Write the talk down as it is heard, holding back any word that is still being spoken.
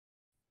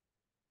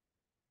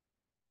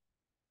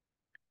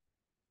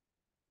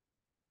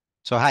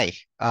So hi,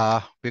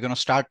 we're going to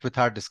start with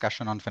our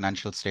discussion on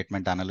financial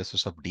statement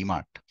analysis of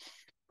DMart,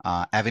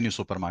 Avenue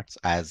Supermarts,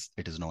 as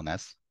it is known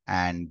as.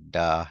 And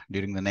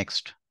during the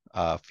next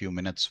few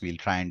minutes, we'll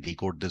try and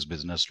decode this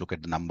business, look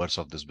at the numbers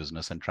of this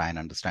business, and try and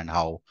understand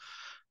how,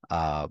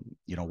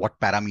 what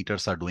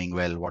parameters are doing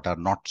well, what are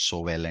not so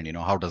well, and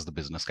how does the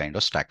business kind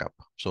of stack up.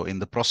 So in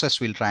the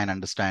process, we'll try and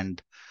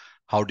understand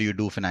how do you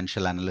do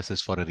financial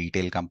analysis for a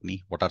retail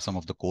company? What are some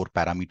of the core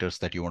parameters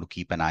that you want to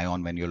keep an eye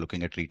on when you're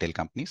looking at retail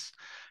companies?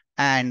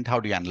 And how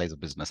do you analyze a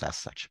business as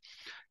such?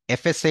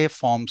 FSA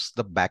forms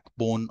the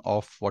backbone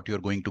of what you're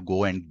going to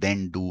go and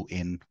then do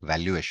in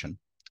valuation.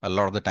 A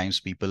lot of the times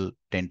people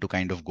tend to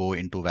kind of go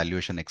into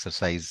valuation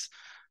exercise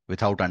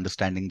without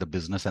understanding the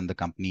business and the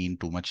company in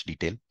too much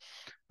detail.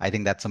 I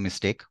think that's a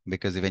mistake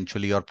because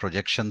eventually your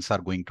projections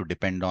are going to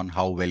depend on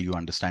how well you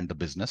understand the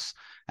business.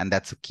 And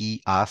that's a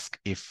key ask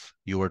if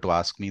you were to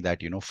ask me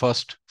that,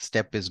 first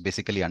step is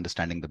basically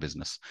understanding the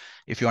business.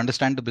 If you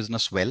understand the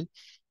business well,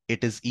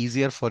 it is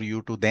easier for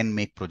you to then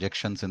make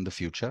projections in the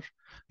future.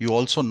 You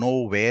also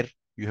know where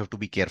you have to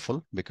be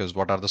careful because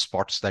what are the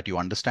spots that you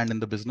understand in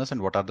the business and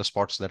what are the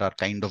spots that are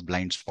kind of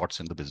blind spots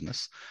in the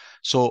business.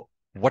 So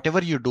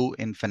whatever you do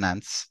in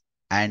finance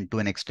and to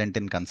an extent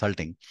in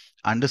consulting,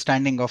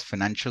 understanding of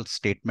financial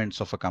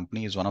statements of a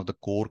company is one of the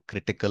core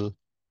critical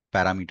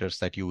parameters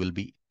that you will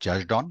be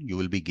judged on, you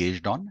will be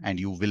gauged on, and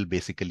you will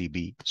basically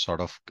be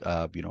sort of,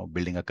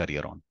 building a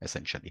career on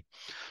essentially.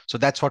 So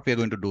that's what we're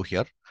going to do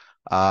here.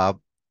 Uh,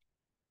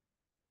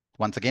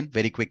 Once again,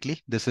 very quickly,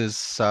 this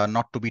is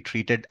not to be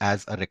treated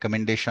as a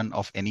recommendation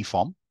of any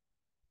form,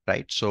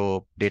 right?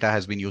 So data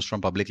has been used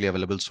from publicly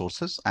available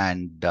sources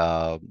and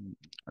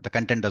the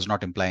content does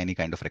not imply any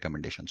kind of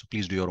recommendation. So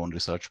please do your own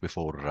research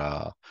before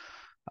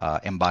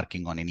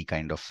embarking on any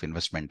kind of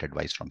investment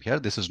advice from here.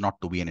 This is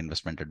not to be an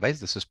investment advice.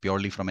 This is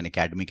purely from an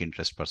academic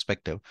interest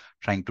perspective,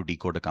 trying to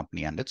decode a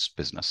company and its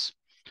business.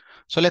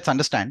 So let's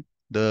understand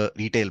the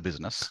retail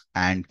business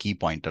and key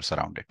pointers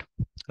around it,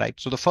 right?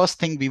 So the first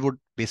thing we would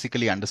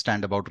basically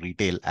understand about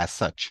retail as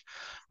such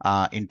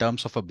in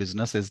terms of a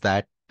business is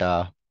that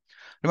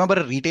remember,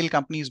 a retail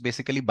company is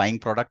basically buying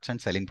products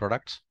and selling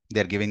products.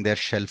 They're giving their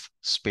shelf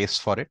space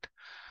for it.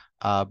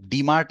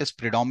 DMart is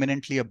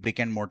predominantly a brick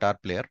and mortar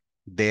player.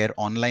 Their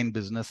online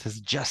business has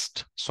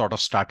just sort of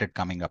started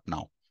coming up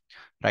now,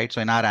 right?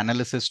 So in our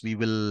analysis, we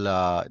will,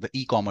 the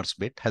e-commerce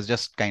bit has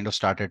just kind of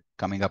started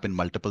coming up in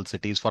multiple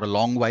cities. For a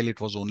long while,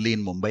 it was only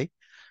in Mumbai.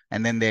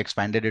 And then they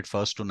expanded it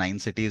first to 9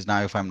 cities.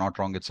 Now, if I'm not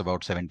wrong, it's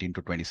about 17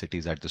 to 20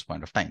 cities at this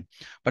point of time,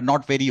 but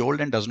not very old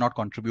and does not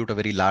contribute a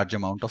very large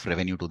amount of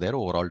revenue to their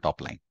overall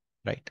top line,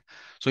 right?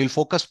 So you'll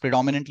focus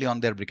predominantly on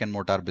their brick and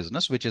mortar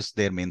business, which is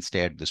their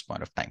mainstay at this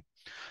point of time.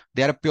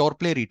 They are a pure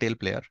play retail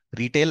player.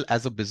 Retail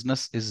as a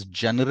business is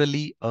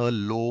generally a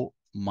low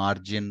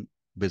margin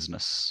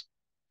business,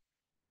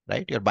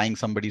 right? You're buying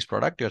somebody's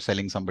product, you're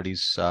selling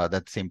somebody's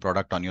that same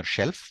product on your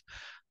shelf.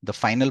 The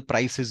final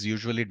price is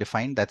usually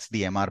defined. That's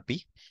the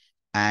MRP.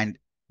 And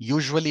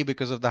usually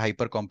because of the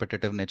hyper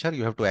competitive nature,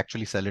 you have to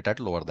actually sell it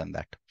at lower than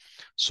that.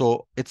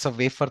 So it's a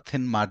wafer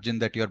thin margin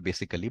that you're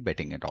basically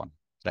betting it on,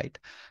 right?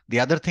 The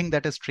other thing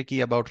that is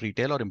tricky about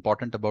retail or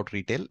important about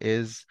retail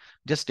is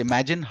just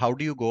imagine how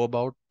do you go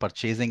about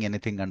purchasing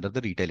anything under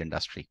the retail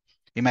industry?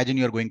 Imagine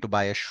you're going to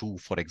buy a shoe,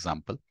 for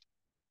example.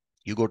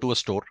 You go to a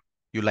store,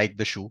 you like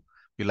the shoe,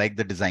 you like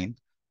the design,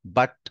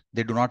 but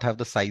they do not have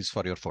the size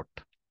for your foot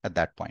at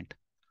that point.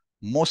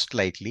 Most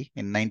likely,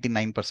 in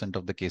 99%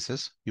 of the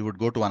cases, you would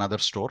go to another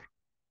store,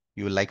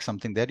 you will like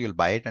something there, you'll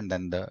buy it, and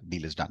then the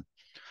deal is done.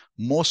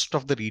 Most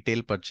of the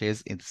retail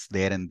purchase is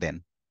there and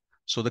then.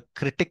 So the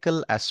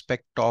critical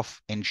aspect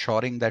of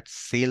ensuring that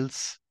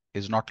sales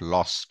is not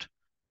lost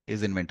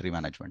is inventory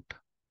management,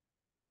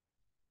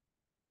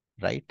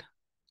 right?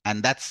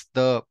 And that's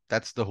the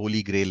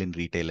holy grail in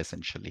retail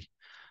essentially.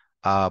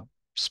 Uh,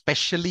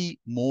 Especially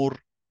more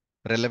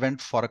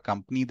relevant for a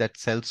company that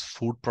sells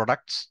food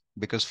products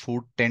because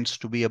food tends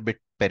to be a bit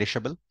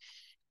perishable.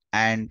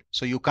 And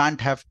so you can't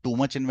have too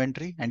much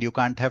inventory and you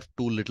can't have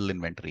too little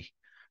inventory.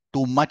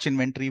 Too much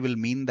inventory will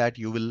mean that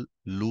you will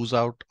lose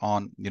out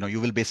on,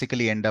 you will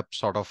basically end up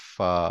sort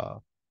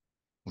of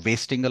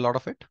wasting a lot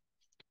of it.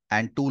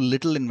 And too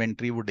little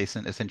inventory would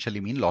essentially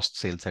mean lost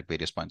sales at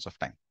various points of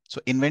time.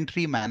 So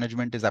inventory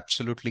management is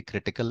absolutely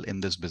critical in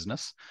this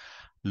business.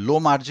 Low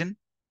margin,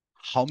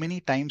 how many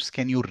times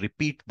can you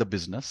repeat the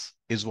business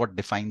is what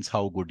defines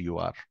how good you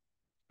are,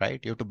 right?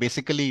 You have to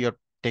basically, you're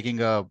taking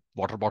a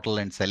water bottle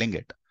and selling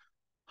it.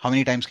 How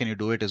many times can you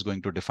do it is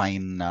going to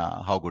define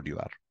how good you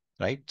are,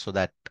 right? So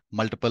that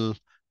multiple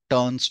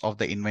turns of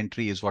the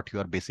inventory is what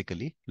you are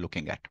basically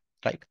looking at,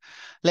 right?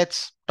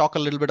 Let's talk a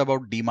little bit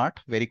about DMart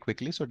very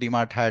quickly. So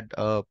DMart had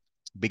a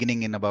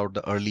beginning in about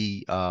the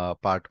early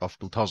part of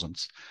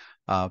 2000s,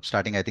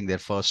 starting, I think, their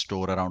first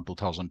store around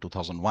 2000,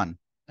 2001.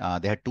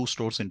 They had 2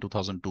 stores in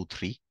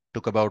 2002-3.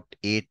 Took about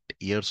 8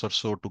 years or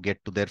so to get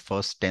to their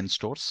first 10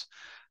 stores.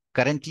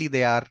 Currently,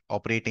 they are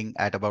operating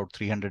at about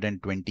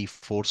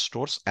 324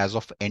 stores as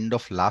of end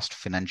of last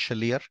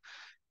financial year.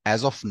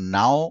 As of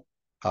now,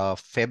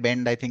 Feb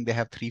end, I think they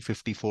have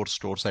 354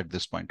 stores at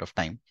this point of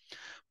time,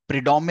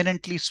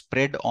 predominantly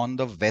spread on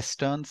the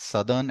western,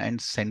 southern, and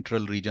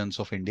central regions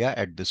of India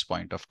at this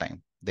point of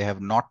time. They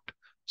have not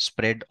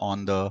spread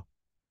on the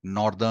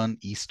northern,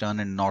 eastern,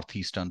 and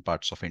northeastern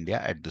parts of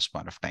India at this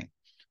point of time.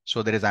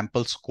 So there is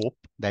ample scope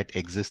that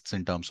exists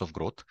in terms of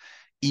growth.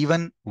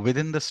 Even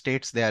within the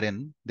states they are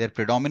in, their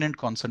predominant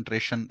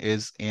concentration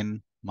is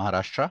in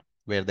Maharashtra,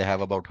 where they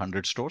have about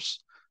 100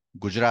 stores.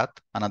 Gujarat,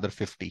 another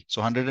 50.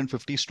 So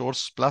 150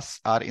 stores plus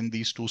are in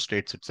these two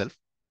states itself.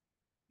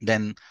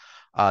 Then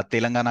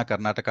Telangana,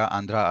 Karnataka,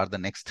 Andhra are the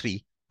next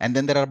three. And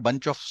then there are a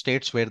bunch of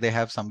states where they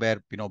have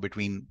somewhere,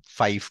 between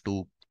 5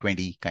 to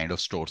 20 kind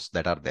of stores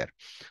that are there.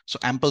 So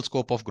ample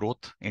scope of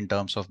growth in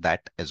terms of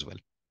that as well,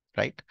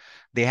 right?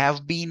 They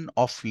have been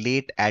of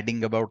late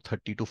adding about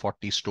 30 to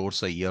 40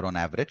 stores a year on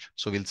average.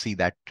 So we'll see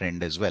that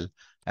trend as well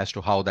as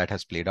to how that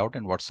has played out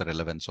and what's the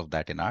relevance of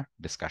that in our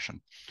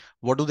discussion.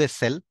 What do they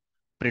sell?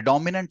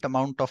 Predominant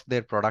amount of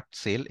their product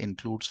sale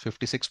includes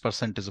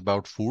 56% is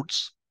about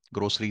foods,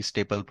 groceries,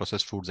 staple,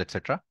 processed foods,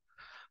 etc.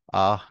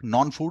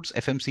 Non-foods,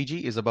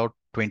 FMCG is about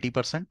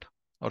 20%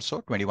 or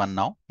so, 21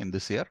 now in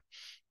this year.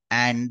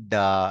 And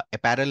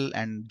apparel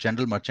and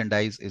general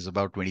merchandise is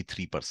about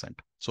 23%.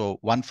 So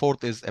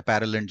 1/4 is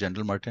apparel and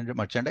general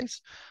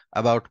merchandise.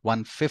 About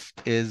 1/5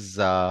 is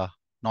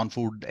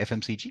non-food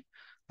FMCG,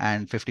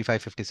 and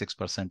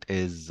 55-56%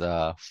 is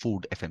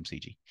food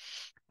FMCG.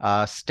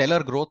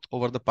 Stellar growth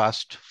over the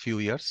past few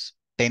years.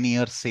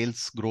 10-year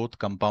sales growth,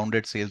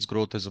 compounded sales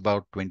growth is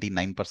about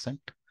 29%.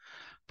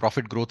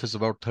 Profit growth is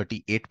about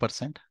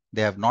 38%.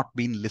 They have not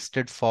been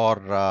listed for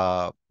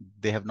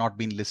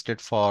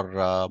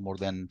more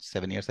than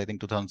 7 years. I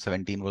think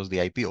 2017 was the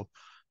IPO.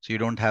 So you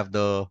don't have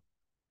the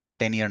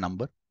 10-year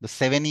number. The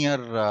 7-year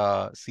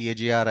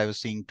CAGR I was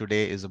seeing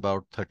today is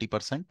about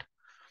 30%.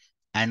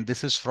 And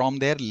this is from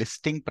their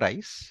listing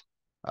price.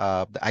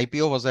 The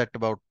IPO was at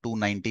about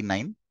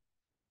 299.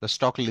 The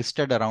stock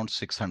listed around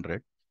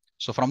 600.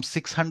 So from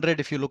 600,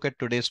 if you look at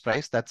today's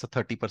price, that's a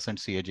 30%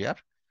 CAGR.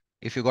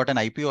 If you got an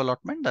IPO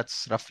allotment,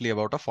 that's roughly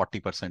about a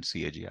 40%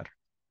 CAGR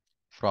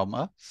from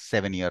a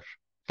 7-year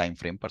time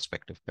frame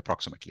perspective,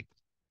 approximately.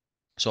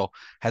 So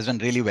has done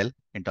really well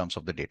in terms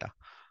of the data.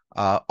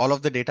 All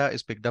of the data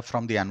is picked up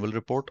from the annual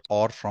report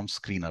or from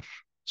Screener.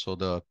 So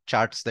the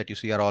charts that you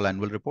see are all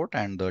annual report,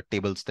 and the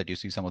tables that you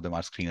see, some of them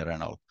are Screener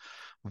and all.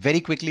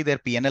 Very quickly, their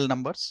P&L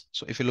numbers.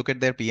 So if you look at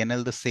their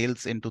P&L, the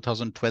sales in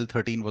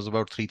 2012-13 was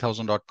about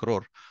 3,000 odd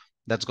crore.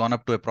 That's gone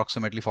up to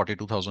approximately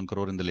 42,000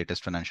 crore in the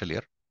latest financial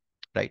year,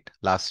 right?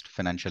 Last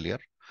financial year.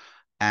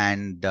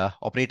 And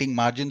operating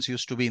margins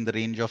used to be in the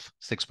range of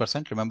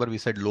 6%. Remember, we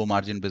said low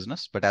margin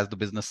business, but as the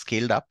business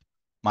scaled up,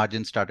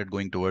 margins started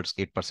going towards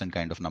 8%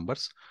 kind of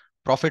numbers.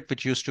 Profit,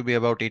 which used to be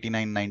about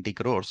 89, 90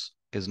 crores,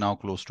 is now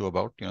close to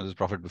about, this is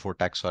profit before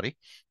tax, sorry.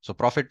 So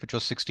profit, which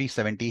was 60,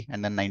 70,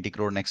 and then 90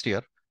 crore next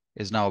year,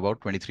 is now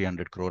about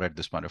 2,300 crore at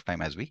this point of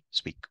time as we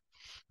speak,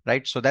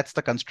 right? So that's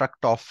the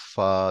construct of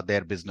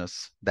their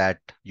business that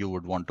you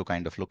would want to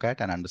kind of look at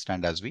and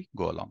understand as we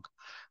go along,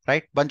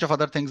 right? Bunch of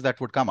other things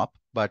that would come up,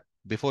 but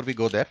before we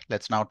go there,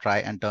 let's now try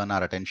and turn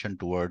our attention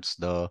towards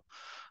the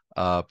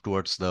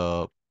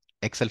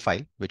Excel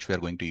file, which we are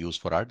going to use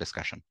for our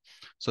discussion.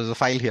 So there's a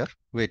file here,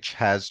 which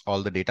has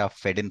all the data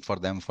fed in for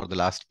them for the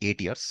last 8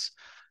 years.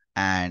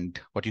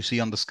 And what you see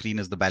on the screen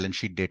is the balance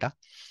sheet data.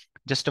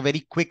 Just a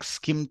very quick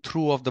skim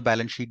through of the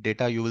balance sheet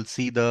data. You will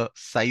see the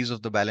size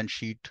of the balance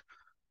sheet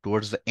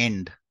towards the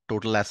end.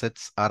 Total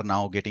assets are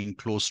now getting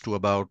close to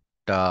about,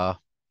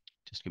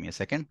 just give me a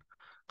second,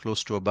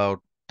 close to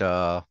about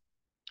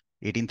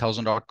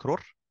 18,000 odd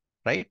crore,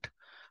 right?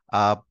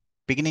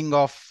 Beginning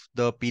of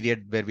the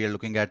period where we are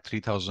looking at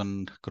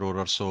 3,000 crore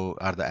or so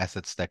are the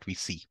assets that we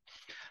see.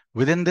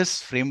 Within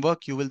this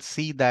framework, you will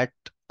see that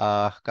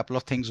a couple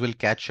of things will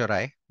catch your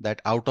eye,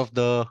 that out of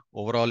the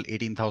overall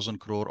 18,000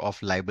 crore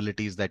of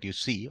liabilities that you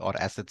see or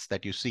assets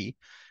that you see,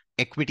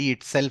 equity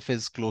itself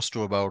is close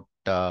to about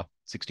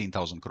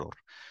 16,000 crore.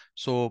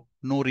 So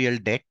no real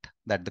debt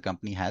that the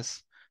company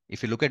has.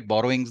 If you look at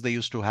borrowings, they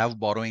used to have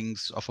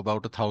borrowings of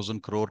about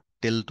 1,000 crore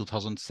till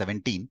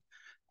 2017.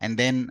 And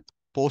then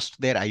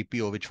post their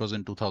IPO, which was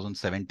in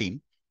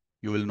 2017,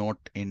 you will note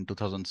in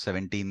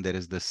 2017, there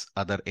is this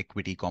other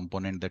equity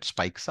component that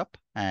spikes up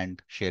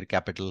and share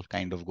capital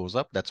kind of goes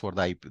up. That's where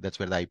the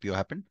IPO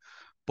happened.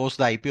 Post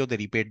the IPO, they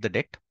repaid the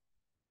debt.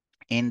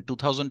 In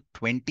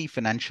 2020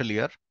 financial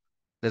year,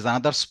 there's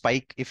another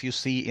spike if you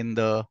see in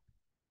the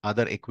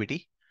other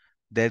equity.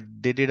 They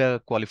did a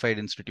qualified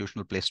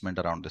institutional placement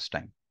around this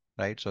time,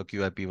 right? So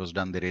QIP was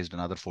done. They raised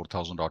another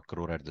 4,000 odd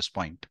crore at this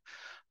point.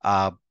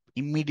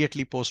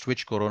 Immediately post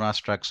which Corona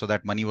struck, so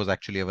that money was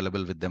actually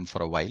available with them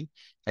for a while.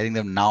 I think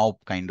they've now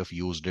kind of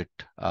used it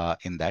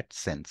in that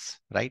sense,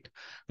 right?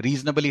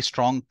 Reasonably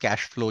strong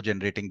cash flow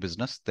generating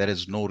business. There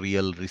is no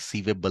real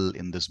receivable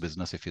in this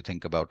business if you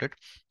think about it.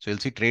 So you'll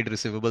see trade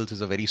receivables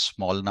is a very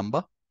small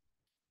number,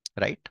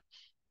 right?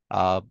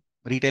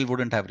 Retail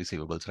wouldn't have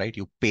receivables, right?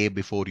 You pay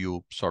before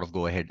you sort of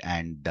go ahead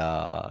and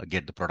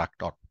get the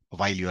product or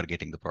while you are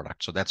getting the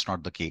product. So that's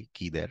not the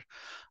key there.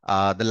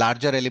 The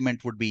larger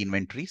element would be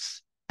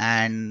inventories,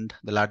 and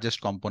the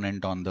largest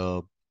component on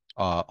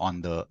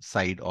the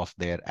side of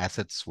their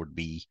assets would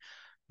be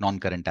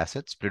non-current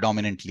assets,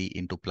 predominantly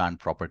into plant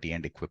property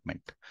and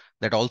equipment.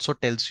 That also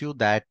tells you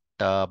that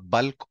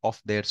bulk of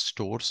their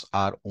stores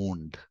are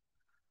owned.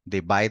 They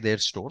buy their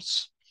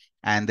stores,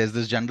 and there's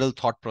this general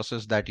thought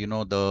process that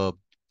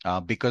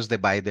because they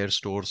buy their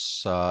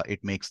stores,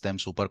 it makes them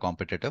super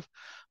competitive.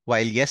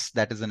 While yes,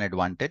 that is an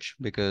advantage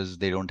because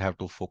they don't have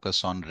to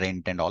focus on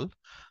rent and all.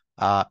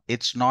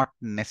 It's not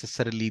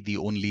necessarily the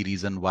only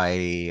reason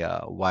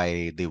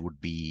why they would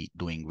be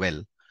doing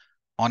well.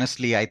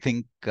 Honestly, I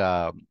think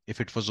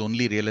if it was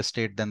only real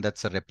estate, then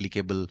that's a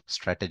replicable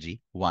strategy.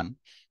 One.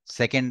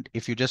 Second,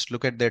 if you just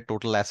look at their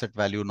total asset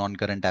value,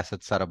 non-current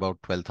assets are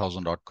about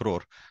 12,000 odd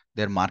crore.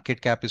 Their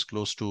market cap is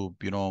close to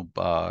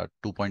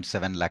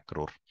 2.7 lakh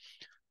crore.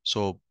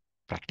 So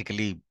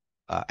practically,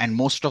 and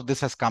most of this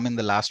has come in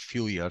the last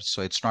few years.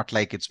 So it's not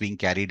like it's being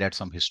carried at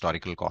some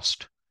historical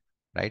cost,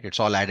 right? It's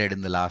all added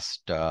in the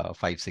last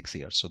 5-6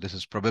 years. So this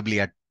is probably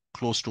at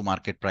close to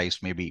market price,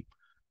 maybe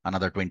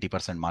another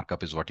 20%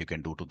 markup is what you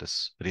can do to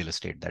this real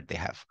estate that they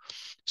have.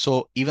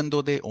 So even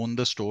though they own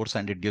the stores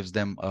and it gives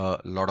them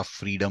a lot of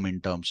freedom in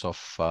terms of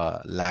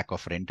lack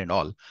of rent and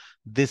all,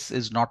 this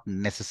is not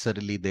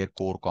necessarily their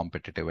core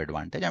competitive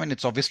advantage. I mean,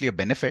 it's obviously a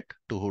benefit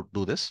to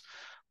do this,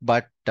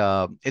 but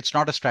it's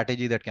not a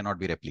strategy that cannot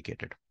be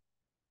replicated,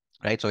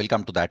 right? So we'll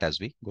come to that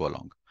as we go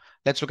along.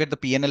 Let's look at the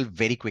P&L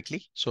very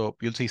quickly. So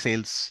you'll see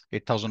sales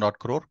 8,000 odd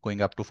crore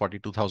going up to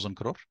 42,000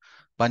 crore.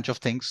 Bunch of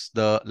things.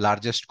 The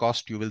largest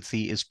cost you will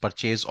see is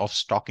purchase of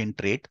stock in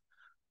trade.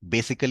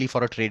 Basically,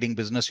 for a trading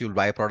business, you'll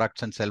buy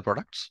products and sell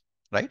products,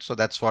 right? So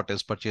that's what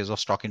is purchase of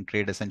stock in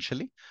trade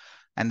essentially.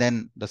 And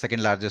then the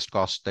second largest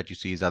cost that you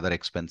see is other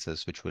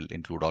expenses, which will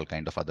include all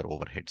kind of other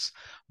overheads.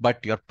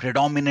 But your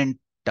predominant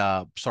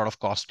sort of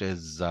cost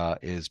is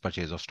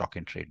purchase of stock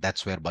in trade.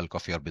 That's where bulk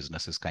of your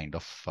business is kind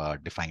of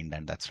defined,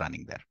 and that's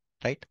running there,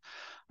 right?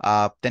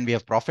 Then we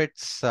have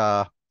profits.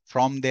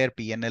 From their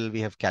P&L,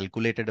 we have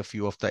calculated a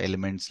few of the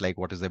elements like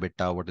what is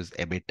EBITDA, what is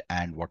EBIT,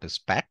 and what is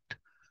PAT.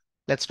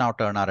 Let's now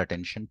turn our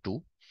attention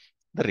to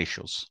the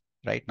ratios,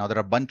 right? Now, there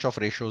are a bunch of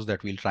ratios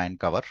that we'll try and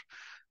cover.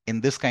 In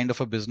this kind of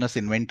a business,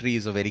 inventory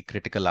is a very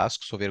critical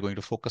ask. So we're going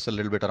to focus a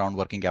little bit around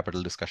working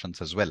capital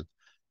discussions as well.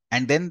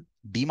 And then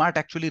DMart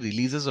actually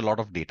releases a lot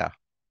of data.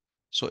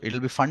 So it'll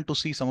be fun to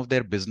see some of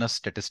their business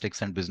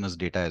statistics and business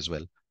data as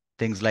well.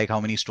 Things like how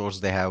many stores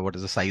they have, what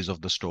is the size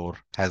of the store,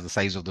 has the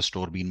size of the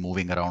store been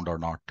moving around or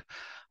not?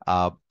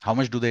 How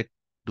much do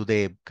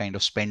they kind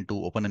of spend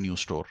to open a new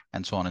store,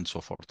 and so on and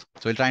so forth.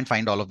 So we'll try and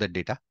find all of that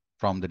data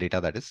from the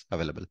data that is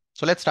available.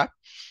 So let's start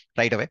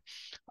right away.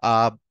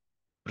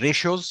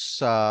 Ratios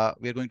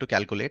we're going to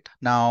calculate.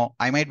 Now,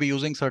 I might be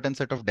using certain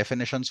set of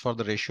definitions for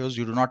the ratios.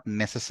 You do not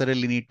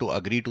necessarily need to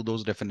agree to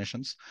those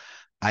definitions.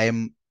 I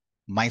am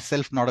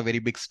myself not a very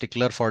big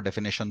stickler for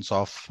definitions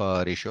of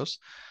ratios.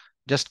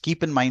 Just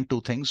keep in mind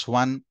two things.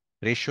 One,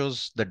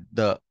 ratios,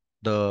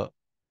 the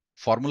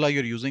formula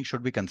you're using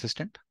should be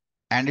consistent,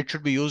 and it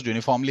should be used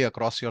uniformly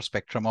across your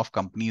spectrum of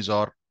companies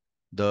or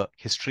the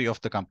history of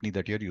the company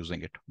that you're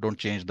using it. Don't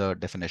change the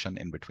definition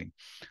in between.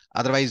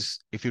 Otherwise,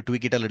 if you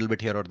tweak it a little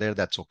bit here or there,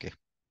 that's okay,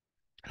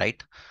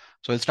 right?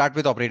 So we'll start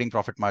with operating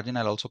profit margin.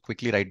 I'll also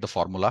quickly write the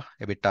formula,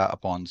 EBITDA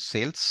upon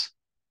sales.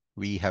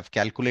 We have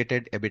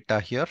calculated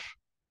EBITDA here.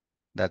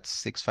 That's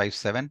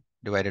 657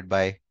 divided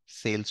by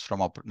sales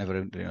from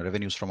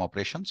revenues from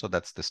operations. So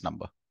that's this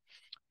number,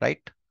 right?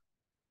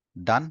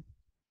 Done.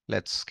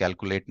 Let's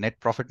calculate net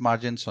profit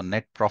margin. So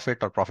net profit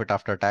or profit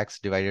after tax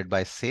divided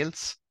by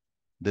sales.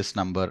 This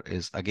number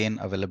is again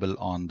available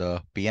on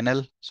the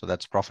P&L. So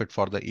that's profit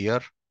for the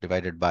year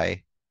divided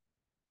by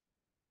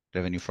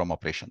revenue from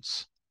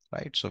operations,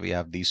 right? So we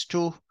have these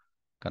two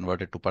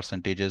converted to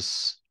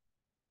percentages,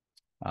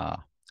 add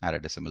a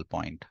decimal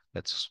point.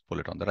 Let's pull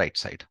it on the right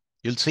side.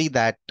 You'll see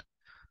that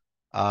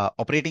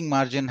operating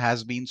margin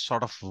has been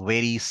sort of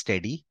very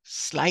steady,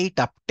 slight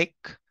uptick,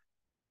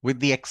 with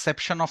the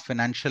exception of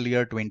financial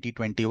year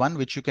 2021,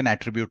 which you can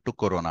attribute to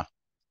Corona,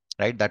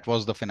 right? That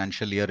was the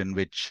financial year in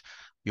which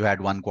you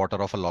had 1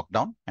 quarter of a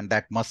lockdown, and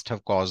that must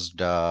have caused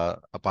a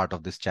part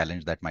of this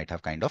challenge that might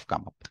have kind of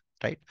come up,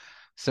 right?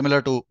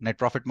 Similar to net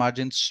profit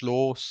margin,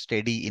 slow,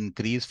 steady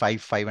increase,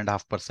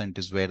 5.5%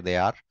 is where they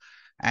are.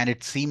 And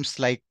it seems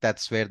like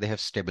that's where they have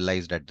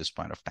stabilized at this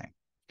point of time.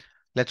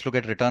 Let's look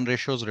at return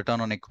ratios, return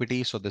on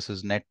equity. So this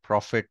is net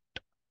profit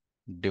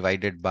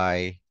divided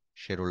by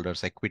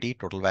shareholders' equity,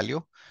 total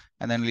value.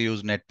 And then we'll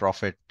use net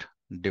profit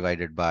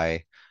divided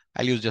by,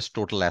 I'll use just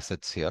total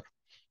assets here.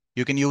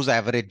 You can use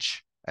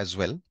average as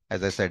well.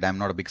 As I said, I'm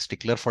not a big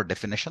stickler for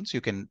definitions.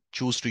 You can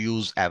choose to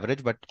use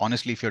average, but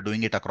honestly, if you're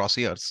doing it across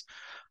years,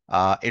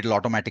 it'll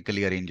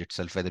automatically arrange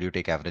itself whether you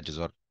take averages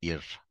or year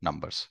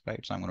numbers,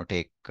 right? So I'm going to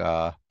take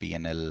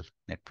P&L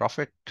net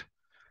profit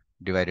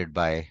divided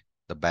by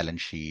the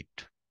balance sheet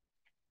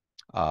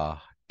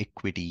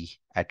equity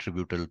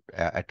attributable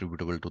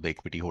to the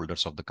equity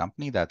holders of the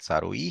company. That's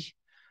ROE.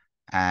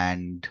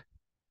 And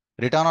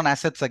Return on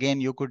assets, again,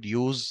 you could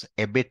use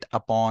EBIT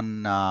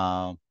upon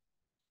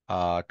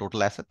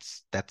total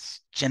assets.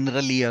 That's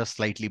generally a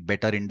slightly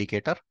better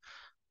indicator.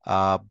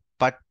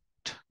 But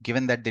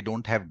given that they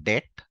don't have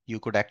debt, you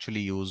could actually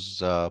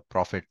use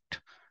profit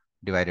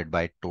divided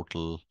by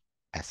total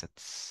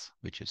assets,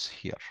 which is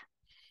here,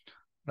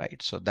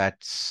 right? So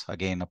that's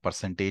again a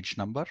percentage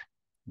number.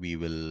 We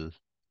will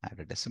add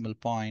a decimal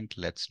point.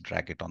 Let's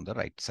drag it on the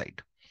right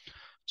side.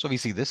 So we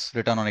see this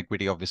return on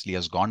equity obviously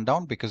has gone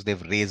down because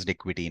they've raised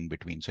equity in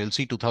between. So you'll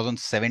see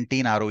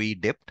 2017 ROE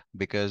dipped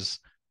because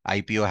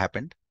IPO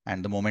happened.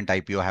 And the moment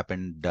IPO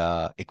happened,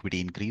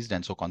 equity increased.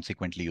 And so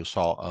consequently, you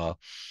saw a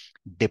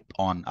dip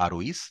on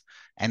ROEs.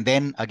 And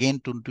then again,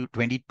 to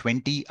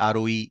 2020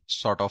 ROE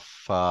sort of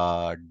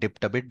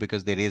dipped a bit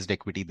because they raised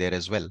equity there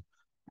as well.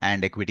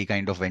 And equity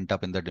kind of went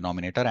up in the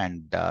denominator,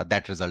 and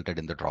that resulted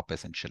in the drop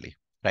essentially,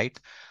 right?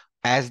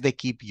 As they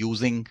keep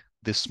using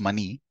this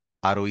money,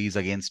 ROEs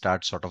again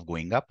start sort of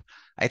going up.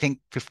 I think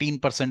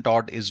 15%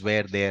 odd is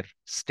where their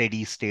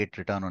steady state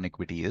return on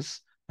equity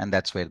is, and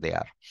that's where they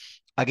are.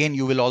 Again,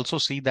 you will also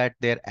see that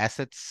their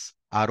assets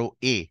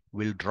ROA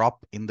will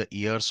drop in the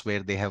years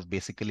where they have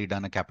basically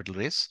done a capital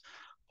raise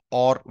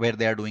or where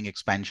they are doing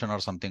expansion or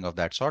something of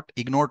that sort.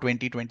 Ignore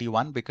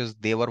 2021 because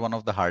they were one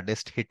of the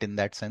hardest hit in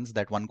that sense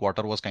that one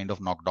quarter was kind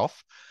of knocked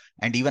off.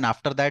 And even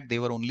after that, they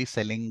were only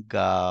selling,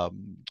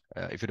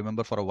 if you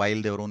remember, for a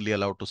while, they were only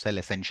allowed to sell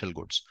essential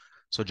goods.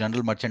 So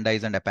general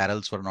merchandise and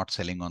apparels were not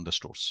selling on the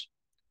stores,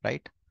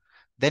 right?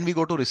 Then we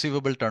go to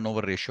receivable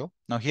turnover ratio.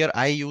 Now here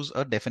I use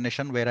a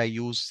definition where I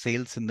use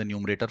sales in the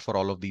numerator for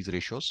all of these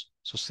ratios.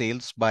 So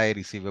sales by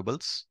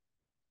receivables,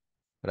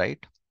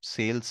 right?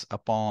 Sales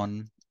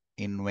upon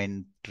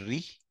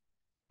inventory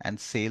and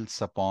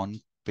sales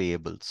upon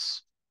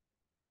payables.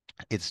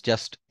 It's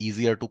just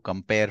easier to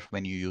compare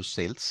when you use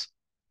sales.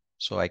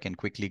 So I can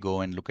quickly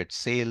go and look at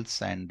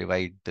sales and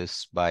divide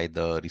this by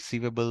the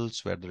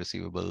receivables, where the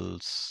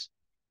receivables,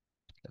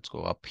 let's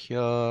go up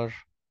here,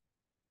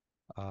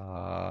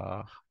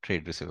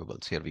 trade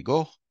receivables, here we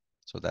go.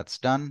 So that's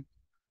done.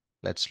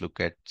 Let's look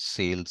at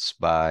sales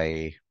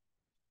by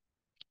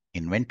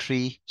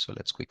inventory. So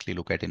let's quickly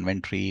look at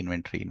inventory.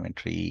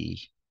 Inventory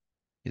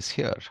is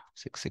here,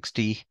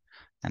 660.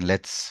 And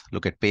let's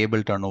look at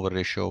payable turnover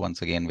ratio.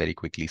 Once again, very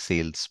quickly,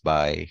 sales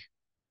by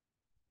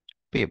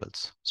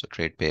payables. So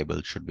trade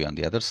payables should be on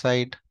the other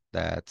side.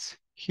 That's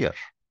here,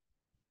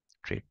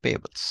 trade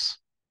payables,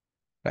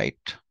 right?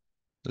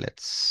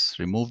 Let's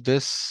remove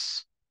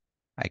this.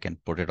 I can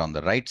put it on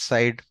the right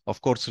side.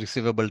 Of course,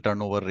 receivable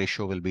turnover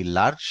ratio will be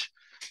large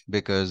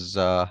because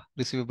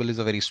receivable is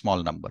a very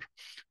small number.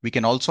 We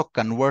can also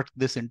convert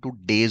this into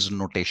days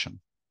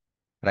notation,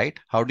 right?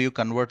 How do you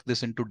convert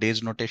this into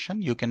days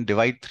notation? You can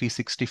divide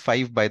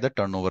 365 by the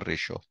turnover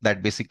ratio.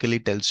 That basically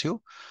tells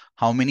you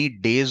how many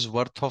days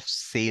worth of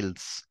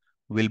sales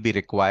will be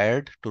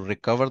required to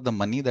recover the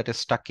money that is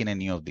stuck in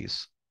any of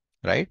these,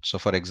 right? So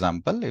for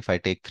example, if I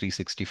take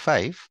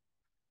 365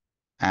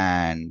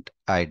 and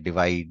I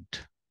divide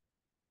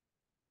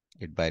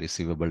it by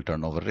receivable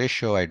turnover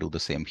ratio, I do the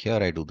same here,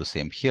 I do the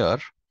same here,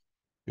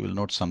 you will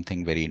note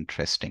something very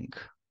interesting,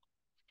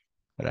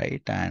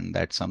 right? And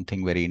that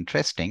something very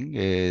interesting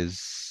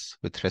is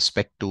with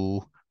respect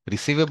to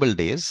receivable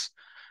days,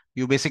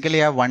 you basically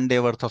have 1 day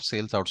worth of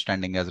sales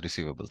outstanding as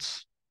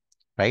receivables,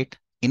 right?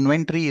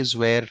 Inventory is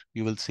where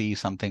you will see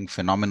something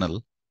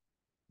phenomenal,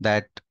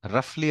 that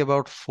roughly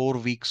about 4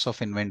 weeks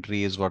of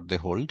inventory is what they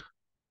hold.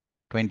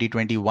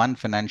 2021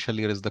 financial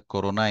year is the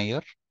Corona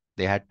year.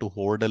 They had to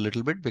hoard a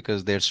little bit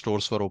because their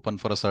stores were open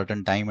for a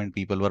certain time and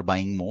people were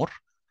buying more.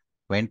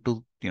 Went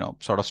to,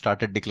 sort of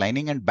started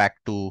declining and back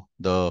to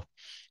the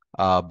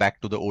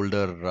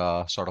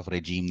older sort of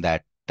regime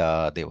that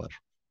they were,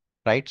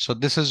 right? So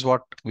this is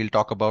what we'll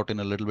talk about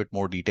in a little bit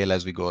more detail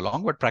as we go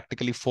along, but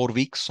practically 4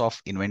 weeks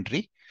of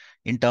inventory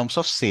in terms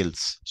of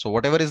sales. So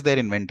whatever is their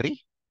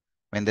inventory,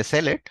 when they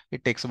sell it,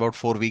 it takes about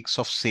 4 weeks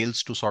of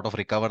sales to sort of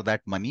recover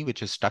that money,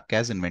 which is stuck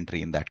as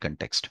inventory in that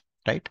context,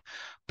 right?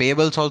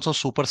 Payables also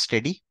super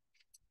steady.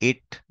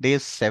 8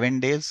 days, 7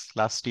 days.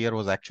 Last year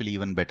was actually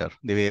even better.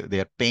 They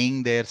are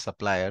paying their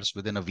suppliers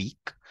within a week.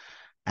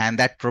 And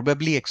that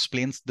probably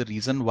explains the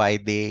reason why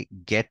they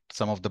get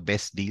some of the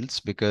best deals,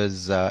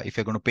 because if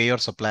you're going to pay your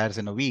suppliers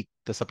in a week,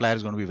 the supplier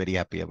is going to be very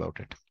happy about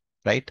it,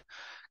 right?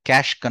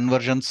 Cash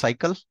conversion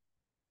cycle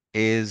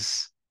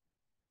is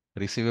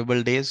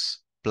receivable days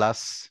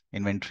plus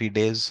inventory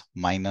days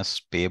minus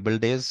payable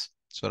days.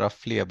 So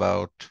roughly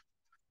about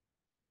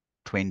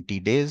 20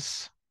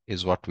 days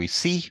is what we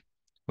see.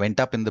 Went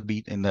up in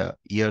the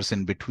years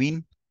in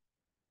between.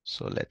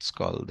 So let's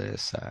call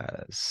this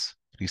as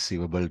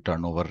receivable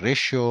turnover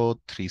ratio,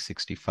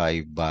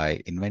 365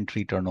 by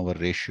inventory turnover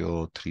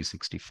ratio,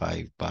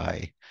 365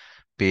 by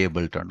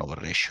payable turnover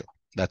ratio.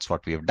 That's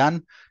what we have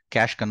done.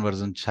 Cash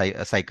conversion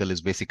cycle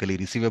is basically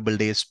receivable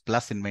days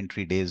plus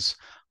inventory days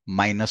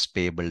minus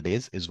payable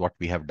days is what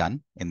we have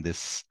done in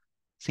this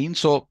scene.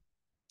 So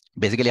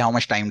Basically, how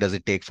much time does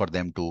it take for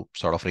them to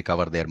sort of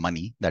recover their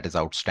money that is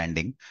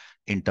outstanding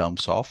in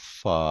terms of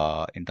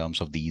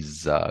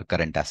these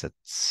current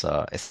assets?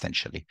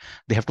 Essentially,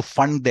 they have to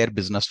fund their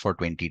business for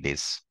 20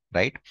 days,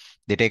 right?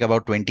 They take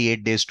about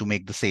 28 days to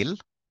make the sale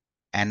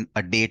and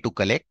a day to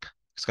collect.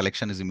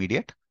 Collection is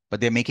immediate, but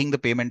they're making the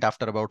payment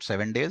after about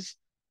 7 days.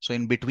 So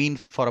in between,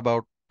 for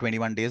about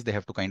 21 days, they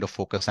have to kind of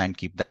focus and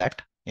keep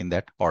that in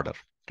that order,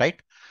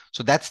 right?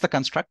 So that's the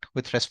construct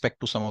with respect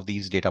to some of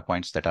these data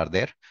points that are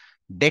there.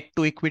 Debt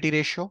to equity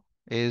ratio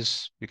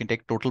is, you can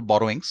take total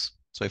borrowings.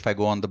 So if I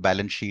go on the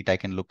balance sheet, I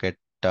can look at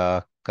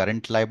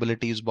current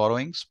liabilities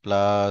borrowings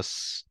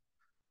plus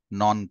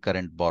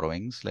non-current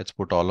borrowings. Let's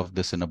put all of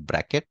this in a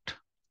bracket.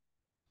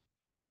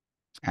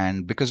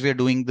 And because we are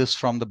doing this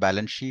from the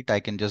balance sheet,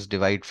 I can just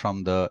divide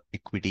from the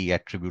equity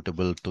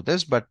attributable to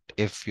this. But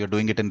if you're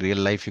doing it in real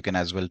life, you can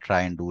as well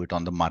try and do it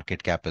on the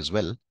market cap as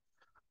well.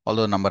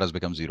 Although the number has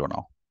become zero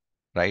now,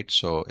 right?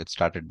 So it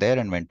started there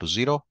and went to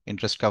zero.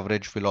 Interest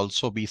coverage will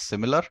also be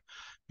similar.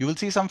 You will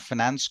see some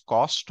finance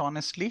cost,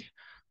 honestly,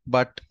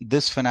 but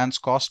this finance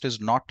cost is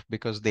not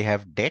because they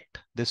have debt.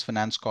 This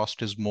finance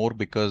cost is more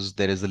because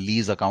there is a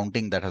lease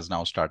accounting that has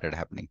now started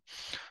happening.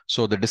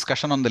 So the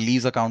discussion on the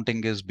lease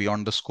accounting is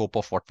beyond the scope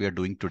of what we are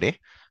doing today.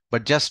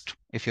 But just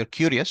if you're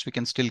curious, we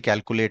can still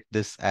calculate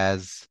this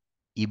as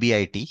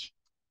EBIT.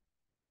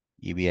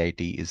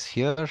 EBIT is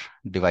here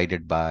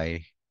divided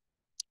by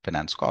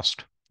finance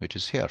cost, which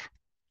is here.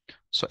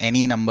 So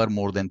any number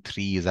more than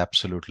 3 is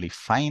absolutely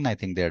fine. I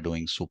think they're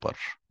doing super.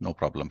 No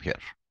problem here.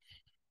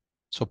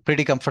 So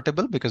pretty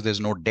comfortable because there's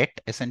no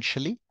debt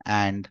essentially,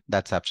 and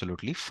that's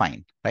absolutely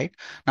fine, right?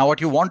 Now, what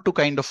you want to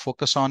kind of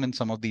focus on in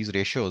some of these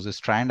ratios is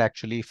try and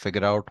actually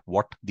figure out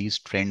what these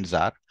trends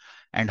are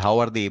and how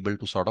are they able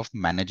to sort of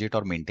manage it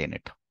or maintain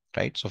it,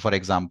 right? So for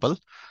example,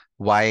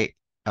 why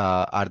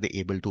are they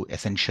able to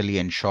essentially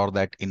ensure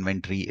that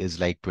inventory is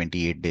like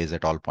 28 days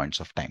at all points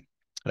of time,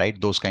 right?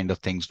 Those kind of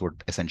things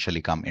would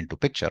essentially come into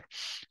picture.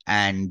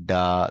 And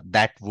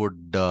that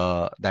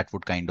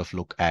would kind of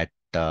look at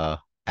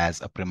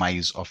as a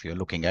premise of you're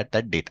looking at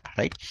that data,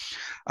 right?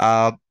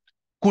 Uh,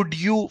 could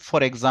you,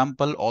 for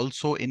example,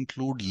 also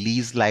include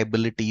lease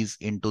liabilities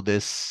into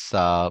this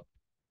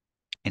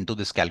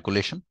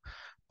calculation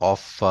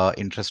of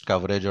interest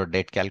coverage or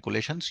debt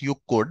calculations? You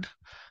could.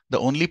 The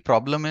only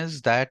problem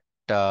is that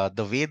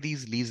the way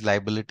these lease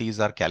liabilities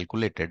are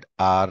calculated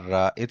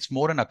are it's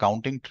more an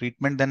accounting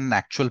treatment than an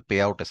actual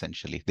payout.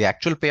 Essentially, the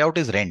actual payout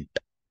is rent,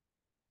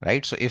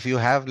 right? So if you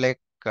have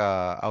like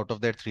out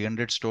of their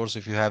 300 stores,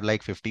 if you have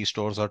like 50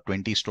 stores or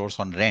 20 stores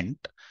on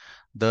rent,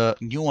 the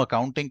new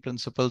accounting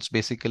principles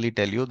basically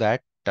tell you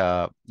that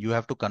you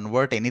have to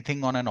convert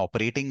anything on an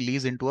operating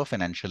lease into a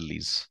financial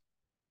lease,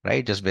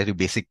 right? Just very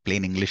basic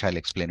plain English. I'll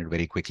explain it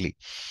very quickly.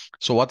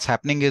 So what's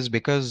happening is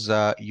because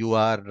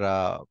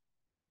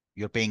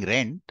you're paying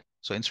rent.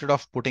 So instead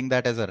of putting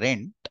that as a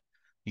rent,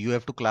 you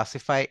have to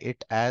classify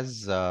it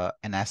as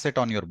an asset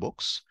on your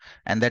books,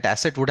 and that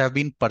asset would have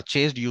been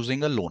purchased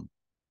using a loan.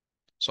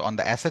 So on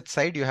the asset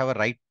side, you have a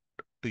right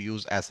to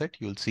use asset.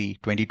 You'll see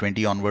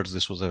 2020 onwards,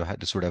 this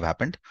would have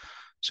happened.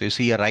 So you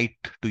see a right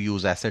to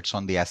use assets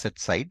on the asset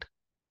side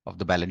of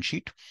the balance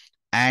sheet,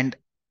 and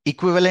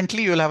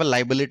equivalently, you'll have a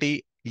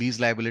liability, lease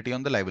liability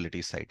on the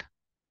liability side,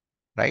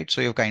 right?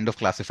 So you've kind of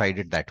classified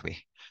it that way.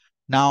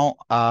 Now,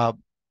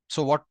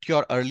 so what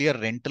your earlier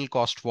rental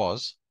cost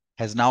was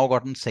has now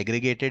gotten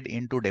segregated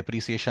into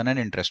depreciation and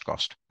interest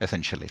cost,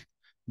 essentially.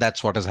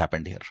 That's what has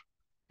happened here,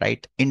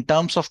 right? In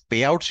terms of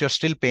payouts, you're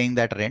still paying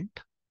that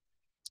rent,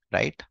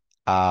 right?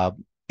 Uh,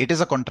 it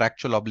is a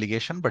contractual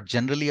obligation, but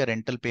generally a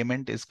rental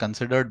payment is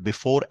considered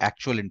before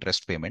actual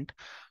interest payment.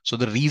 So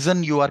the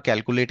reason you are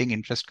calculating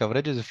interest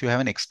coverage is if you have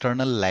an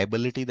external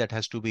liability that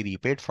has to be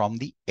repaid from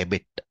the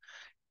EBIT.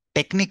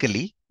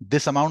 Technically,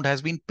 this amount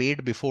has been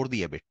paid before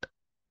the EBIT,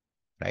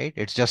 right?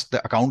 It's just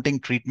the accounting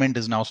treatment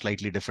is now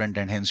slightly different,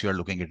 and hence you are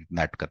looking at it in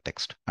that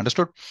context.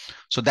 Understood?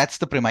 So that's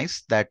the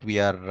premise that we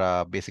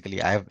are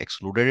basically, I have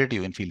excluded it.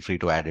 You can feel free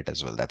to add it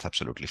as well. That's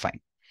absolutely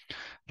fine,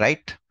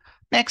 right?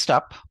 Next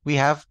up, we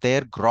have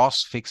their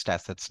gross fixed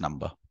assets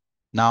number.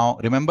 Now,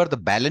 remember the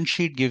balance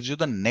sheet gives you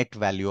the net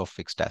value of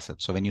fixed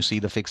assets. So when you see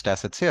the fixed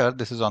assets here,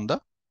 this is on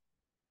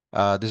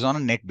a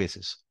net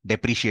basis,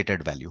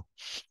 depreciated value.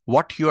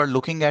 What you are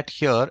looking at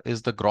here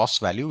is the gross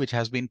value, which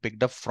has been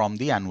picked up from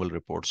the annual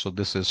report. So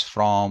this is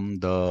from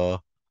the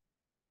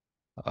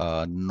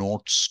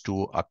notes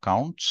to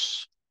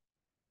accounts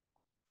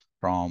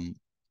from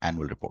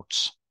annual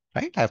reports,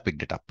 right? I've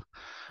picked it up.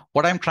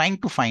 What I'm trying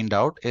to find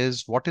out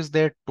is what is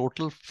their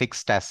total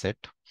fixed asset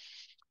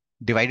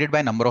divided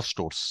by number of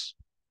stores,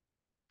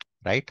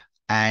 right?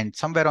 And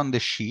somewhere on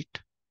this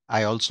sheet,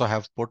 I also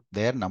have put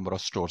their number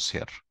of stores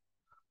here.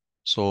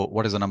 So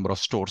what is the number of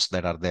stores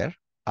that are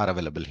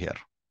available here,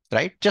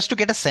 right? Just to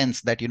get a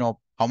sense that,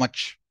 how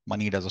much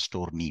money does a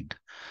store need.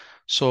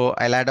 So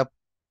I'll add up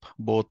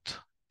both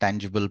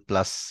tangible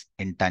plus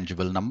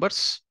intangible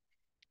numbers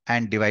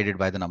and divide it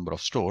by the number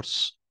of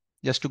stores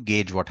just to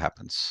gauge what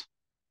happens,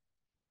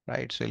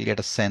 right? So you'll get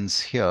a sense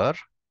here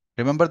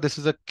Remember, this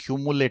is a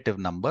cumulative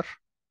number.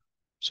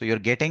 So you're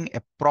getting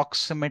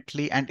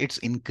approximately, and it's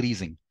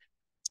increasing,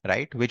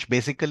 right? Which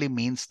basically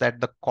means that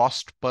the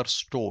cost per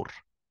store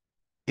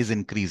is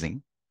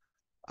increasing.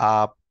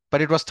 Uh,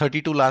 but it was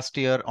 32 last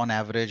year on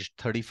average,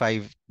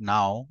 35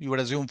 now. You would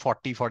assume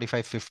 40,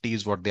 45, 50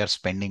 is what they are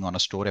spending on a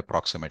store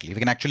approximately. We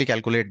can actually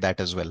calculate that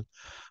as well.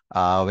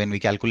 When we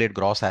calculate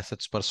gross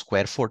assets per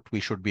square foot, we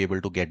should be able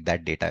to get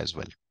that data as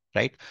well,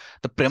 right?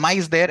 The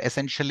premise there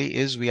essentially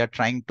is we are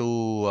trying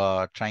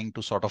to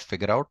sort of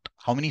figure out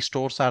how many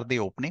stores are they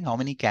opening, how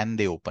many can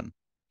they open,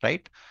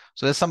 right?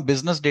 So there's some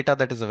business data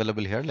that is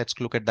available here. Let's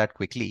look at that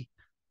quickly.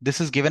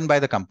 This is given by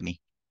the company,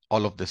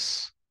 all of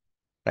this,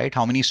 right?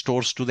 How many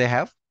stores do they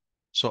have?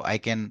 So I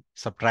can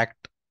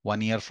subtract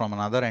 1 year from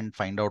another and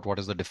find out what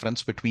is the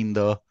difference between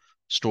the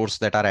stores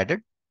that are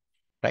added,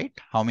 right?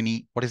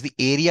 What is the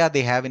area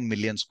they have in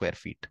million square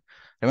feet?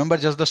 Remember,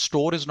 just the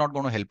store is not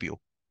going to help you.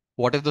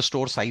 What if the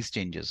store size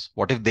changes?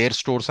 What if their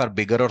stores are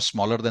bigger or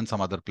smaller than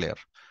some other player?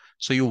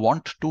 So you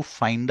want to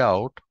find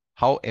out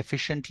how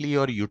efficiently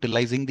you're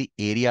utilizing the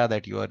area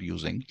that you are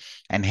using.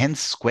 And hence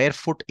square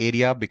foot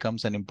area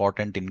becomes an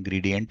important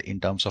ingredient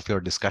in terms of your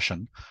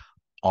discussion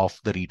of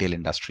the retail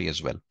industry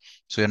as well.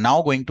 So you're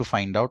now going to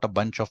find out a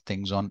bunch of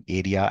things on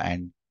area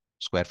and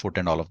square foot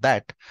and all of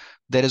that.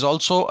 There is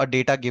also a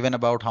data given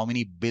about how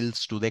many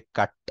bills do they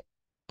cut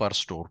per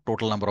store,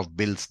 total number of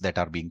bills that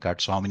are being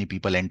cut. So how many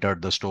people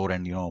entered the store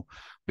and,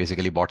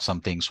 basically bought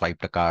something,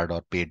 swiped a card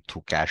or paid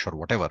through cash or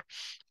whatever.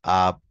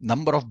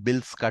 Number of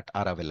bills cut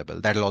are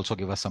available. That'll also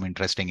give us some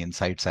interesting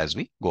insights as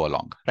we go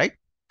along, right?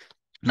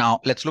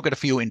 Now, let's look at a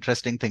few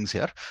interesting things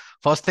here.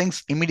 First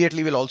things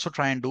immediately we'll also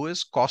try and do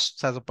is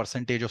costs as a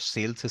percentage of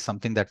sales is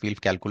something that we'll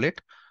calculate.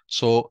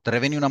 So the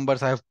revenue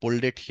numbers, I have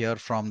pulled it here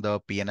from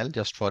the P&L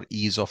just for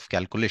ease of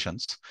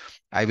calculations.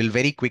 I will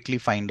very quickly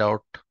find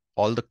out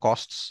all the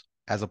costs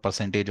as a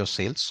percentage of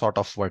sales, sort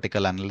of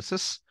vertical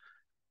analysis,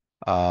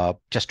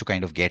 just to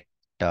kind of get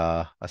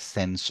a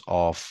sense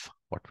of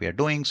what we are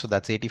doing. So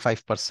that's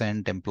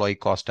 85% employee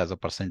cost as a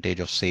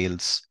percentage of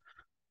sales.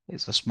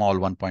 Is a small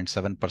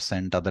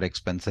 1.7%. Other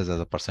expenses as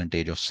a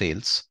percentage of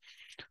sales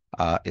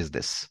is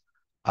this.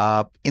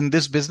 In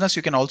this business,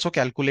 you can also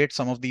calculate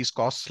some of these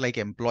costs like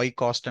employee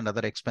cost and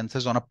other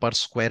expenses on a per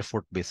square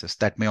foot basis.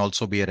 That may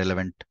also be a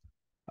relevant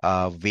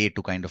way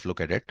to kind of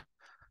look at it.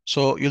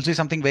 So you'll see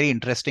something very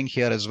interesting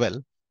here as well.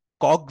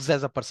 COGS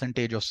as a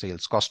percentage of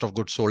sales, cost of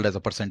goods sold as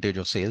a percentage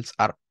of sales,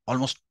 are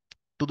almost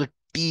to the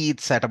T,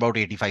 it's at about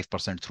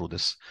 85% through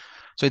this.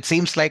 So it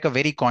seems like a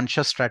very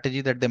conscious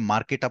strategy that they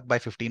mark it up by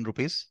 15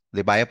 rupees.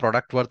 They buy a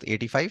product worth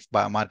 85,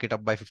 mark it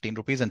up by 15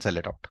 rupees and sell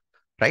it out,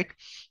 right?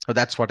 So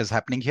that's what is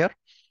happening here,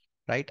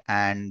 right?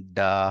 And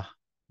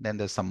then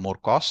there's some more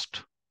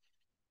cost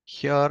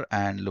here,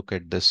 and look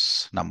at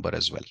this number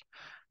as well.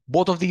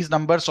 Both of these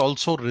numbers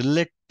also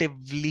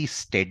relatively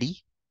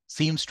steady.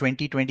 Seems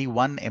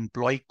 2021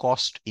 employee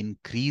cost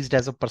increased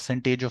as a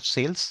percentage of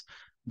sales.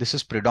 This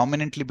is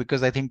predominantly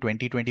because I think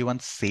 2021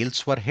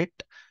 sales were hit,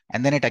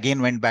 and then it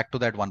again went back to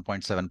that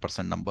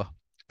 1.7% number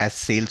as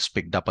sales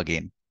picked up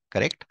again,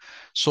 correct?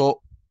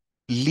 So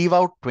leave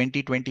out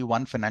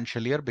 2021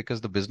 financial year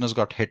because the business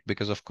got hit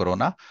because of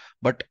Corona,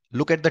 but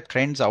look at the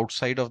trends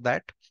outside of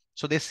that.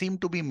 So they seem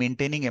to be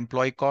maintaining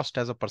employee cost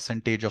as a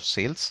percentage of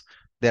sales.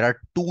 There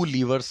are two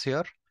levers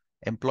here.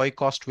 Employee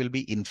cost will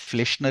be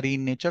inflationary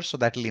in nature, so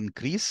that will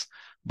increase.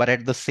 But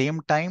at the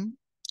same time,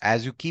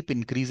 as you keep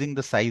increasing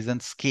the size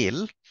and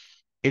scale,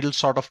 it'll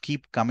sort of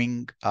keep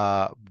coming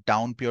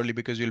down purely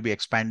because you'll be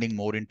expanding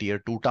more in tier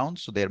 2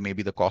 towns. So there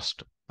maybe the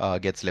cost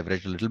gets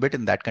leveraged a little bit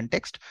in that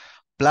context.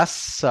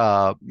 Plus,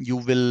 you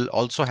will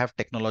also have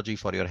technology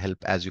for your help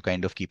as you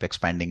kind of keep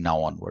expanding now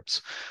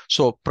onwards.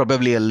 So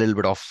probably a little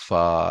bit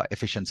of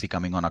efficiency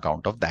coming on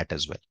account of that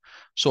as well.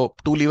 So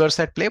two levers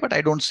at play, but I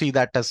don't see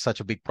that as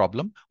such a big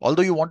problem.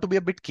 Although you want to be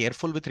a bit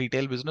careful with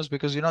retail business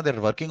because,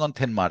 they're working on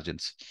thin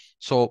margins.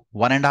 So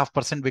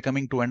 1.5%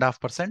 becoming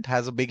 2.5%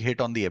 has a big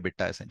hit on the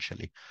EBITDA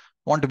essentially.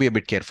 Want to be a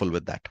bit careful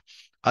with that.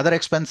 Other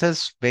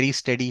expenses, very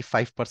steady,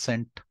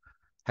 5%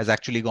 has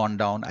actually gone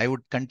down. I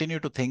would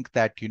continue to think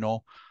that,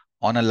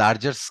 on a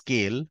larger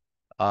scale,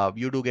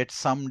 you do get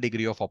some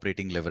degree of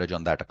operating leverage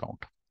on that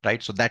account,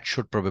 right? So that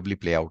should probably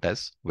play out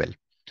as well.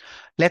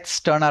 Let's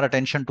turn our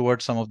attention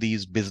towards some of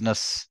these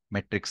business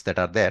metrics that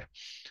are there.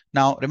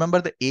 Now, remember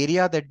the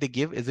area that they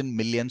give is in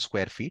million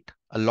square feet.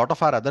 A lot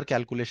of our other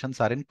calculations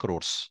are in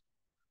crores.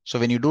 So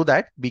when you do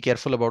that, be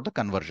careful about the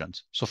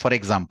conversions. So for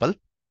example,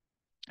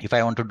 if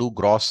I want to do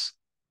gross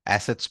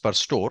assets per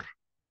store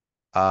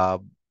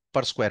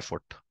per square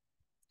foot,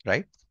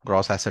 right?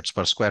 Gross assets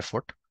per square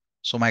foot.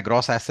 So my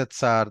gross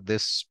assets are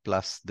this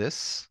plus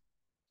this,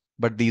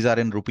 but these are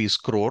in rupees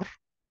crore,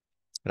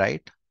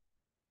 right?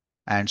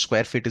 And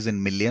square feet is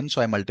in million.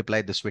 So I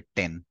multiply this with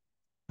 10.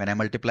 When I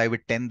multiply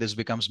with 10, this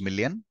becomes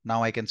million.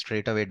 Now I can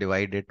straight away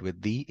divide it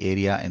with the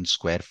area in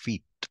square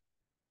feet.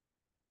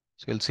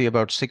 So you'll see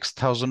about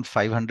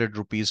 6,500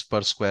 rupees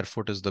per square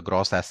foot is the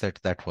gross asset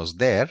that was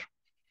there.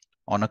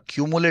 On a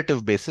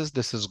cumulative basis,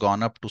 this has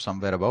gone up to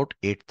somewhere about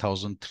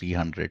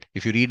 8,300.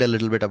 If you read a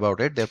little bit about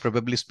it, they're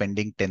probably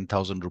spending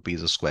 10,000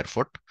 rupees a square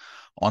foot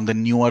on the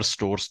newer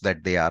stores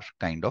that they are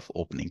kind of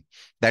opening.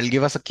 That'll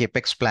give us a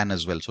capex plan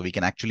as well. So we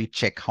can actually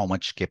check how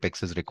much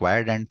capex is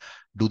required and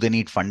do they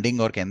need funding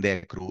or can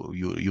they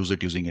use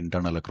it using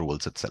internal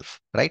accruals itself,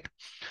 right?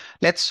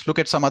 Let's look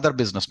at some other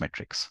business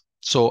metrics.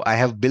 So I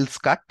have bills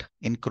cut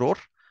in crore.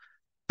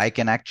 I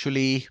can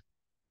actually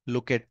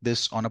look at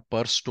this on a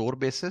per store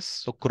basis.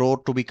 So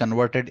crore to be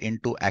converted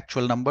into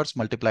actual numbers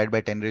multiplied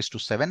by 10 raised to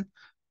 7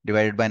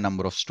 divided by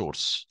number of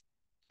stores.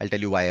 I'll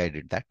tell you why I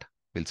did that.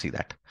 We'll see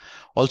that.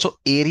 Also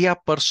area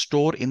per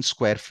store in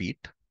square feet.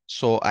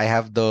 So I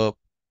have the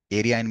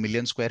area in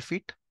million square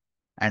feet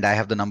and I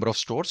have the number of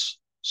stores.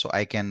 So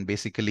I can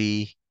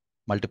basically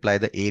multiply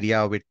the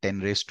area with 10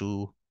 raised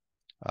to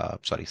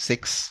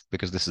 6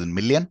 because this is in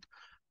million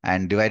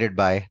and divided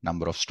by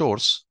number of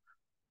stores.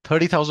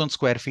 30,000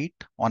 square feet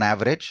on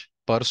average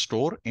per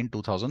store in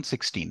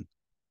 2016.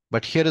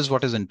 But here is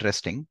what is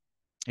interesting.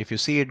 If you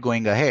see it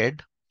going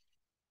ahead,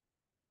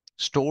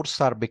 stores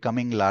are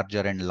becoming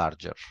larger and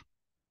larger,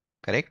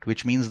 correct?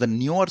 Which means the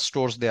newer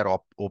stores they are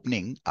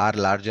opening are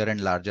larger and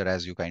larger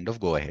as you kind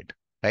of go ahead,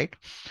 right?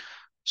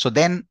 So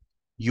then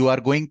you are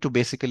going to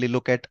basically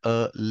look at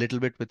a little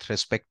bit with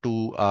respect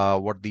to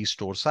what these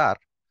stores are.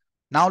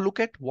 Now look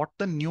at what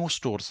the new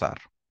stores are.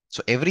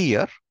 So every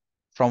year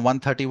from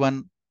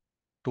 131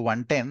 to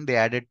 110, they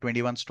added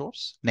 21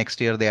 stores.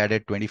 Next year, they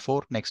added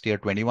 24. Next year,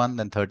 21,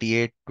 then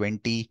 38,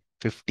 20,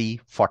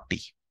 50,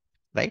 40,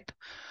 right?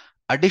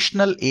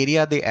 Additional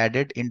area they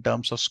added in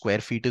terms of square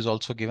feet is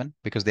also given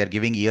because they're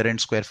giving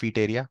year-end square feet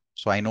area.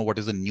 So I know what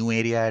is the new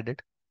area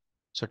added.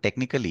 So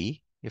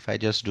technically, if I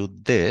just do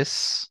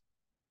this,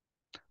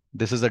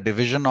 this is a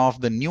division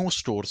of the new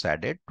stores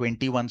added.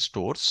 21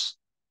 stores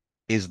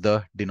is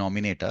the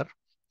denominator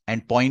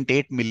and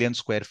 0.8 million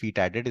square feet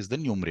added is the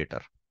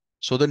numerator.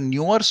 So the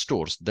newer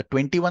stores, the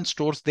 21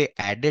 stores they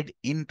added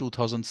in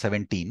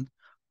 2017,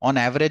 on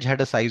average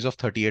had a size of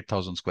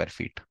 38,000 square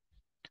feet.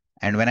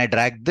 And when I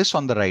drag this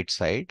on the right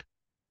side,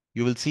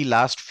 you will see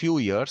last few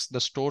years,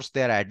 the stores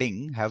they're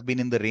adding have been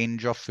in the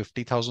range of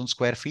 50,000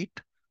 square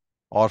feet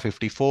or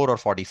 54 or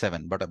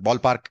 47. But a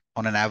ballpark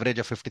on an average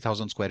of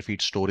 50,000 square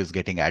feet store is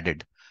getting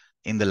added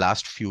in the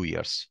last few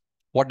years.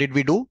 What did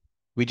we do?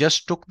 We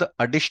just took the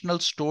additional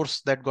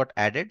stores that got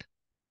added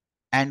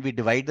and we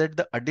divided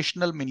the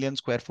additional million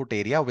square foot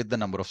area with the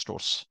number of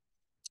stores,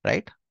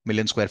 right?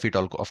 Million square feet,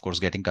 of course,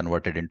 getting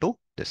converted into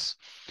this.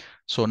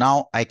 So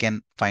now I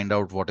can find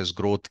out what is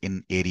growth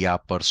in area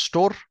per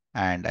store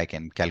and I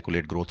can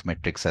calculate growth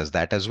metrics as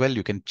that as well.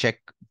 You can check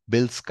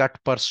bills cut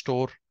per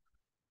store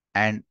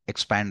and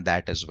expand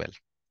that as well.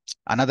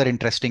 Another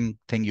interesting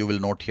thing you will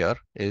note here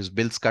is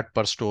bills cut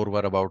per store were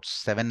about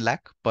 7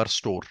 lakh per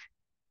store,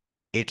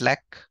 8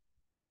 lakh,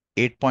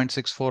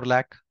 8.64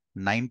 lakh,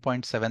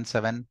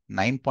 9.77,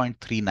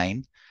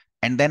 9.39,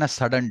 and then a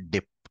sudden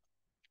dip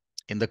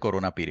in the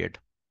Corona period.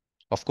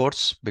 Of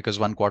course, because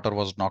one quarter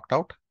was knocked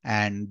out.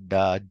 And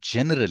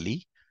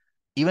generally,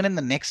 even in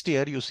the next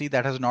year, you see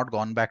that has not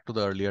gone back to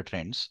the earlier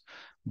trends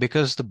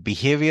because the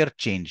behavior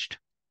changed.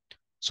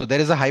 So there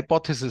is a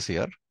hypothesis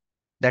here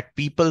that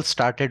people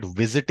started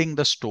visiting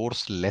the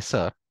stores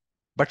lesser,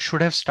 but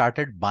should have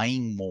started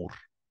buying more,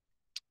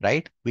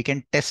 right? We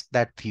can test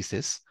that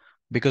thesis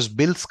because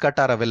bills cut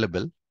are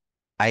available.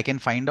 I can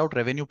find out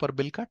revenue per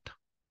bill cut.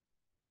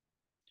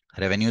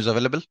 Revenue is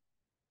available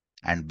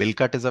and bill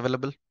cut is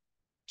available.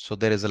 So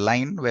there is a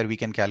line where we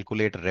can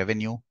calculate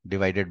revenue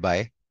divided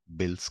by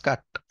bills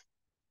cut.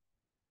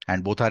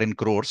 And both are in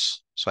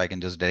crores. So I can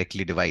just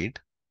directly divide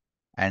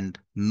and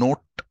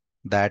note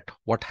that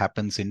what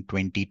happens in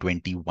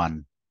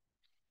 2021.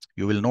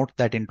 You will note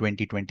that in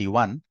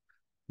 2021,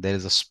 there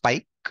is a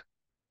spike.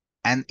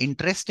 And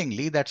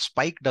interestingly, that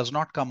spike does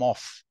not come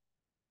off.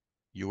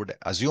 You would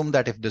assume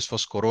that if this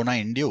was Corona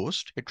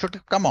induced, it should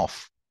have come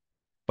off.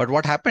 But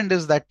what happened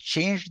is that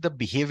changed the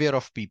behavior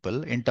of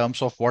people in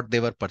terms of what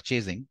they were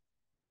purchasing.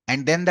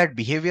 And then that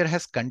behavior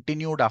has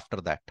continued after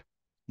that.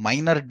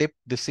 Minor dip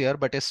this year,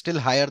 but is still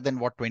higher than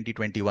what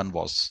 2021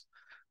 was,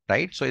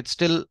 right? So it's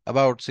still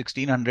about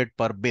 1,600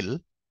 per bill.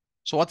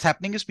 So what's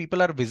happening is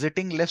people are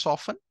visiting less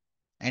often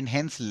and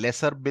hence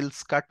lesser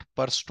bills cut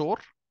per store.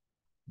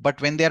 But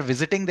when they are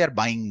visiting, they're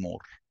buying more.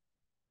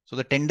 So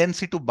the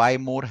tendency to buy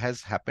more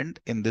has happened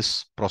in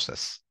this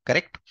process,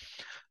 correct?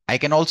 I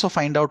can also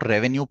find out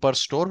revenue per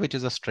store, which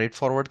is a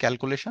straightforward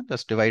calculation.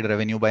 Just divide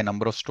revenue by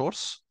number of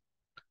stores,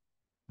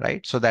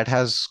 right? So that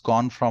has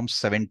gone from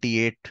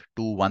 78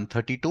 to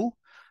 132,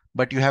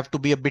 but you have to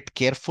be a bit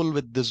careful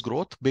with this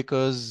growth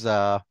because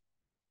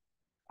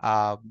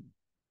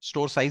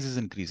store size is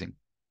increasing.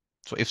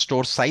 So if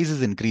store size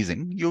is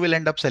increasing, you will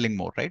end up selling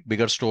more, right?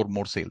 Bigger store,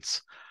 more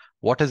sales.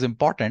 What is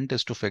important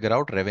is to figure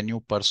out revenue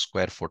per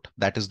square foot.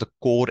 That is the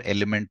core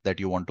element that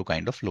you want to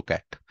kind of look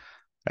at,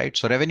 right?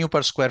 So revenue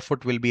per square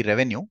foot will be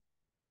revenue.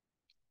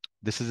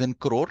 This is in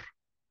crore,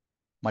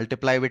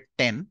 multiply with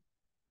 10.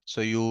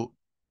 So you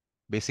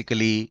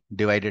basically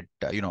divide it,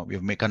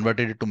 you've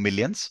converted it to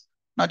millions.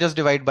 Now just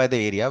divide by the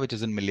area, which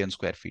is in million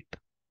square feet.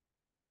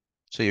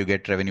 So you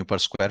get revenue per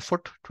square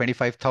foot,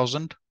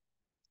 25,000.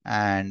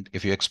 And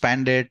if you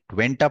expand it,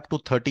 went up to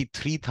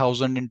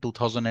 33,000 in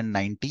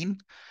 2019.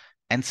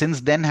 And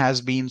since then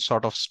has been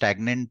sort of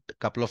stagnant,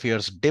 couple of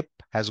years dip,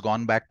 has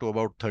gone back to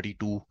about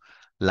 32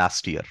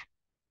 last year,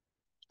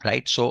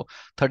 right? So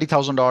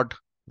 30,000 odd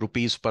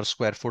rupees per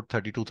square foot,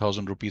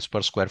 32,000 rupees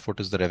per square foot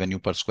is the revenue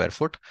per square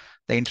foot.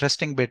 The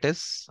interesting bit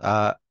is,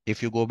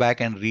 if you go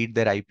back and read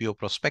their IPO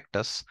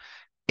prospectus,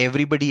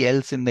 everybody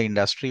else in the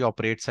industry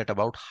operates at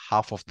about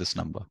half of this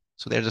number.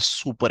 So they're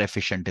just super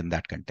efficient in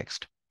that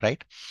context,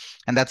 right?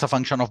 And that's a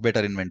function of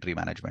better inventory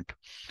management.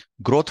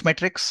 Growth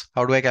metrics,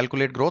 how do I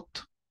calculate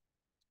growth?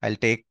 I'll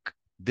take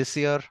this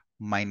year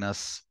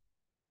minus,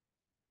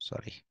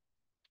 sorry,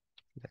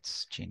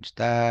 let's change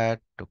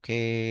that.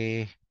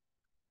 Okay.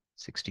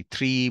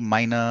 63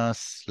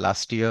 minus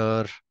last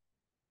year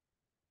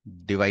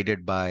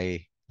divided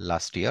by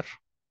last year.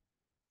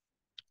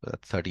 So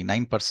that's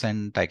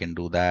 39%. I can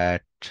do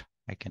that.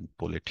 I can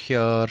pull it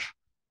here.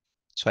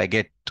 So I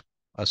get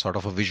a sort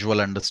of a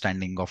visual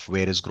understanding of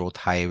where is growth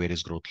high, where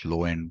is growth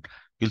low. And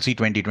you'll see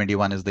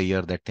 2021 is the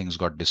year that things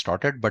got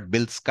distorted, but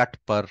bills cut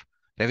per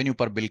revenue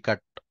per bill cut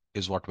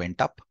is what went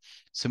up.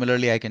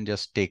 Similarly, I can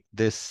just take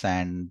this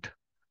and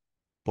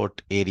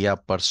put area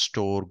per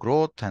store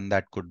growth, and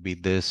that could be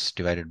this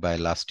divided by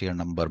last year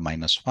number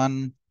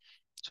 -1.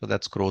 So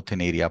that's growth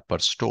in area per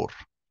store.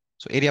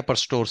 So area per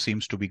store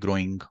seems to be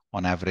growing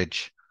on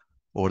average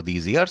over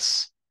these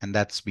years, and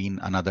that's been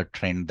another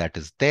trend that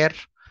is there.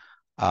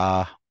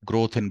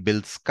 Growth in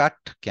bills cut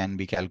can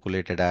be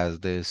calculated as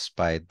this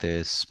by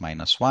this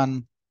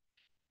 -1.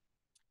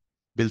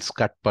 Bills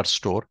cut per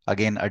store,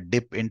 again, a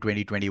dip in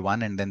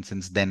 2021, and then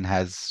since then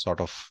has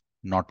sort of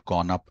not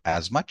gone up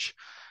as much.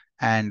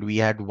 And we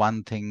had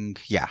one thing,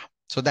 yeah.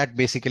 So that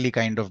basically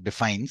kind of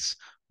defines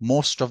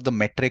most of the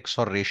metrics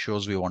or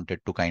ratios we wanted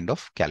to kind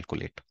of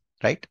calculate,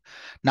 right?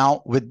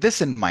 Now, with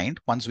this in mind,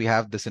 once we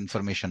have this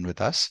information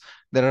with us,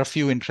 there are a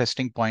few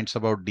interesting points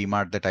about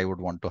DMart that I would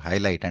want to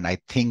highlight. And I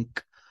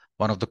think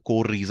one of the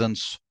core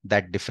reasons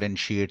that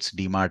differentiates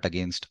DMart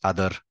against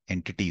other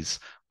entities,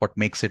 what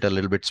makes it a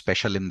little bit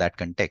special in that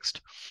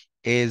context,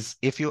 is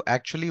if you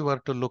actually were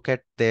to look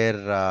at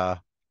their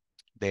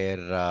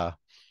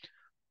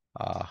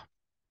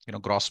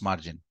gross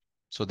margin.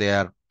 So they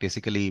are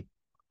basically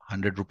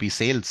 100 rupee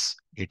sales,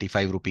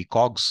 85 rupee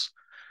COGS.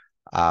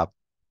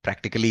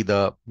 Practically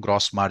the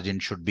gross margin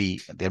should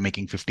be, they're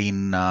making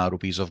 15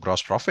 rupees of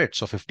gross profit.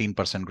 So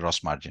 15%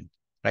 gross margin,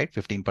 right?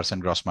 15%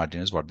 gross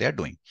margin is what they are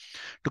doing.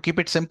 To keep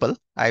it simple,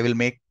 I will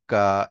make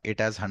it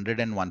as 100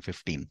 and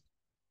 115,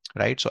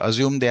 right? So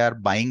assume they are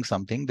buying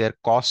something, their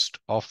cost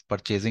of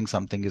purchasing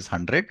something is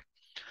 100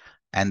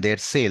 and their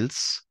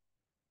sales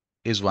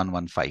is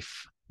 115.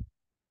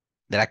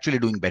 They're actually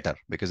doing better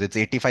because it's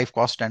 85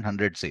 cost and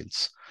 100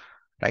 sales,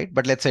 right?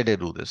 But let's say they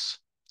do this.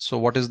 So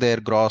what is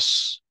their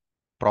gross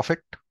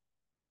profit?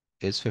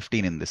 Is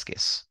 15 in this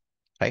case,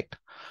 right?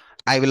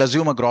 I will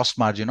assume a gross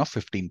margin of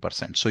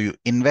 15%. So you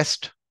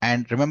invest,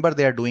 and remember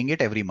they are doing it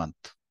every month,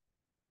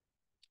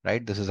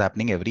 right? This is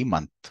happening every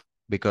month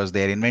because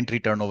their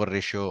inventory turnover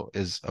ratio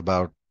is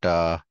about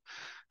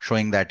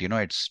showing that,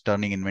 it's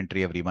turning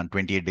inventory every month,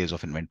 28 days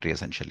of inventory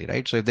essentially,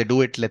 right? So if they do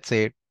it, let's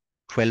say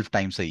 12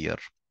 times a year,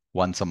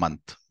 once a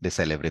month, they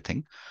sell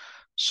everything.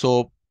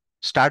 So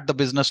start the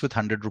business with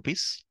 100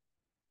 rupees,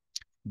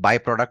 buy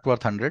product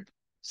worth 100,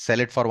 sell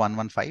it for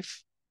 115,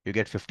 you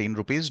get 15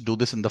 rupees. Do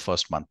this in the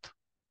first month,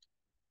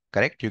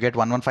 correct? You get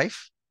 115,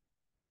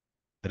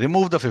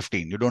 remove the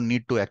 15. You don't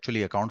need to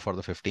actually account for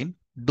the 15.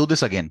 Do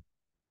this again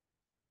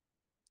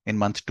in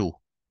month 2.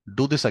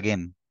 Do this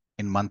again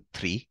in month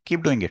 3.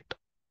 Keep doing it,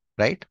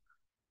 right?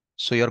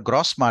 So your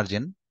gross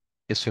margin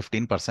is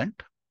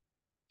 15%.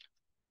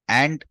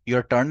 And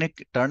you're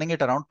turning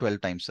it around 12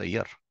 times a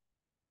year.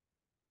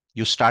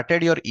 You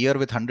started your year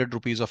with 100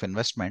 rupees of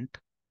investment.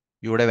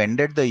 You would have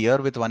ended the year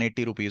with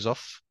 180 rupees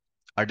of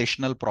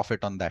additional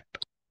profit on that,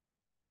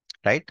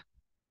 right?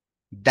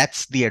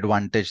 That's the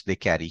advantage they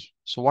carry.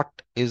 So what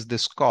is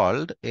this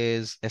called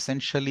is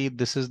essentially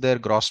this is their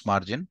gross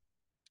margin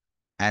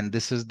and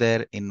this is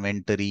their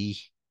inventory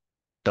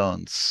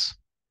turns.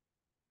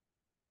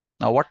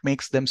 Now, what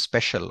makes them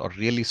special or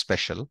really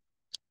special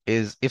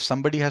is if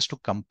somebody has to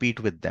compete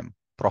with them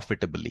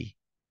profitably,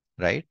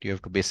 right? You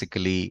have to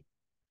basically,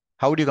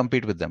 how would you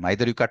compete with them?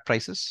 Either you cut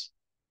prices,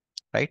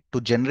 right?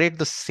 To generate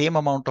the same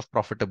amount of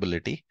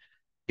profitability,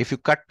 if you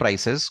cut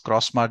prices,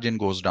 gross margin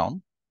goes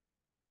down.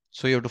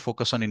 So you have to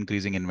focus on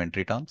increasing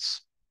inventory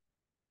turns.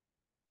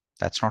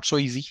 That's not so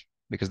easy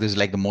because this is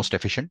like the most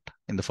efficient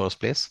in the first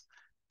place.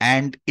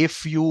 And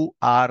if you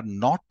are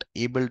not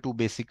able to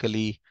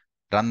basically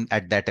run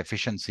at that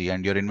efficiency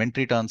and your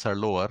inventory turns are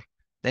lower,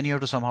 then you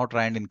have to somehow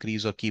try and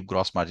increase or keep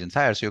gross margins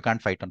higher. So you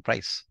can't fight on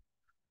price.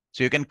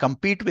 So you can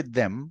compete with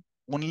them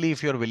only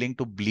if you're willing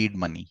to bleed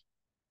money.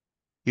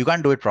 You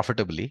can't do it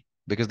profitably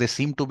because they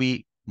seem to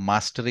be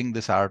mastering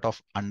this art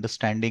of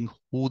understanding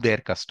who their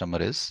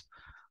customer is,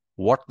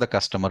 what the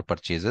customer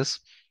purchases,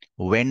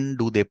 when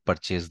do they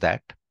purchase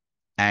that,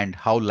 and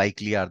how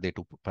likely are they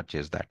to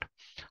purchase that.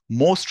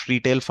 Most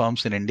retail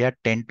firms in India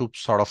tend to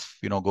sort of,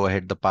 go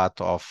ahead the path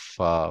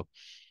of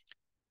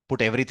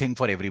put everything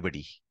for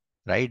everybody,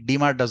 right?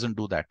 DMart doesn't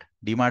do that.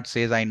 DMart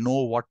says, I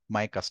know what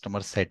my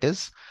customer set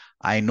is.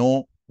 I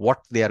know what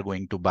they are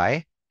going to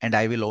buy, and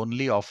I will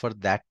only offer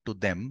that to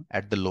them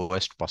at the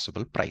lowest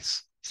possible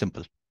price.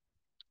 Simple,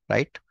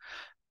 right?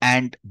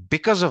 And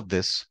because of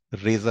this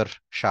razor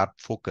sharp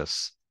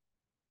focus,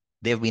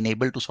 they've been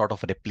able to sort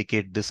of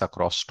replicate this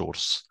across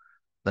stores.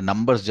 The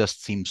numbers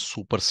just seem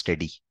super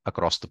steady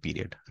across the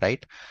period,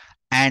 right?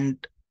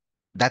 And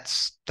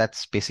that's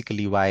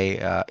basically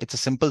why it's a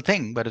simple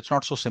thing, but it's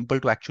not so simple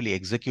to actually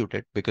execute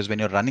it, because when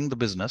you're running the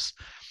business,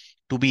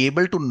 to be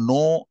able to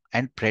know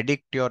and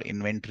predict your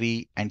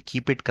inventory and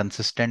keep it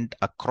consistent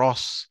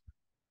across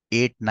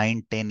 8,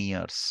 9, 10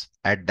 years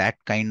at that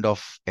kind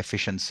of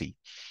efficiency,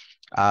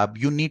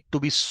 you need to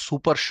be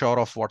super sure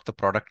of what the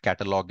product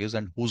catalog is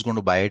and who's going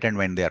to buy it and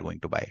when they are going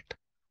to buy it.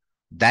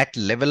 That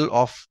level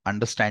of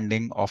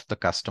understanding of the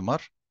customer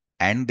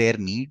and their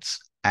needs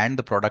and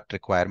the product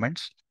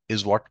requirements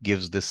is what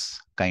gives this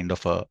kind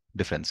of a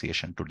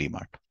differentiation to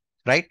DMart,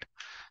 right?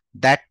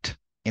 That,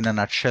 in a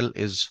nutshell,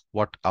 is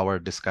what our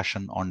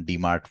discussion on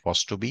DMart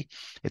was to be.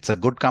 It's a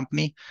good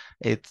company.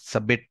 It's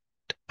a bit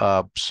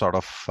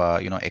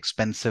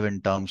expensive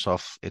in terms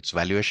of its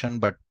valuation,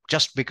 but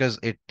just because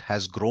it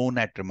has grown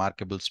at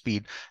remarkable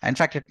speed, in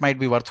fact, it might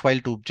be worthwhile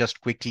to just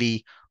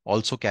quickly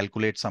also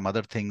calculate some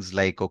other things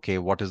like, okay,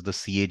 what is the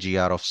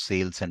CAGR of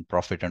sales and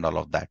profit and all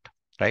of that,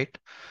 right?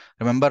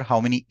 Remember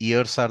how many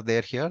years are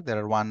there here? There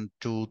are 1,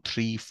 2,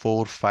 3,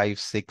 4, 5,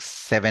 6,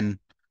 7,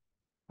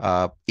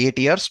 8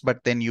 years,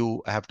 but then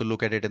you have to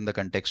look at it in the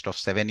context of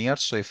 7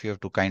 years. So if you have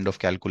to kind of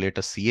calculate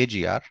a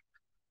CAGR,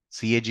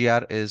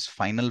 CAGR is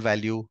final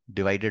value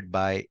divided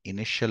by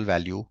initial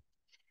value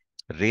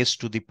raised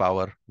to the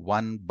power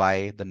 1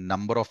 by the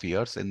number of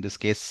years, in this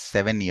case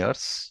 7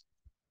 years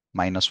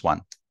minus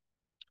 1.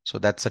 So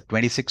that's a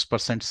 26%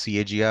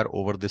 CAGR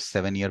over this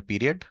 7-year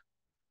period.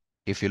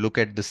 If you look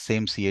at the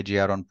same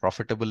CAGR on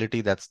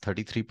profitability, that's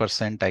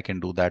 33%. I can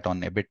do that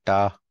on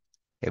EBITDA,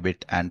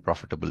 EBIT, and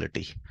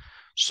profitability.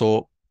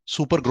 So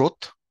super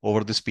growth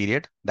over this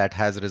period that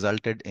has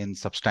resulted in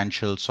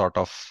substantial sort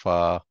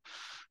of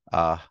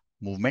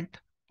movement.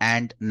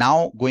 And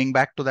now going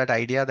back to that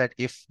idea that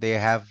if they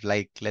have,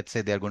 like, let's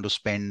say they're going to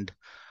spend,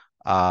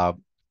 uh,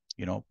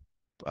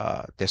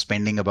 they're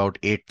spending about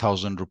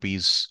 8,000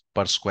 rupees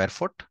per square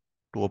foot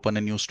to open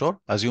a new store.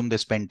 Assume they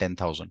spend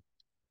 10,000,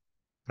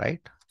 right?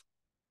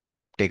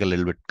 Take a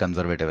little bit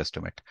conservative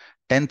estimate.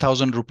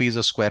 10,000 rupees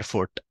a square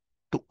foot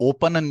to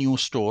open a new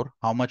store.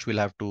 How much will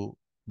have to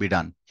be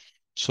done?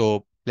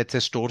 So let's say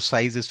store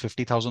size is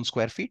 50,000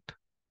 square feet,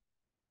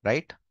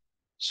 right?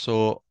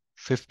 So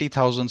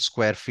 50,000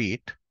 square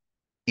feet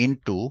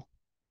into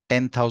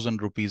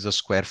 10,000 rupees a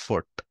square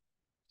foot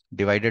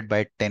divided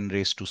by 10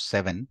 raised to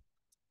 7,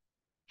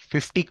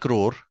 50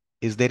 crore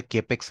is their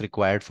capex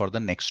required for the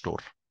next store.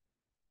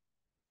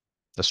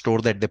 The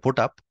store that they put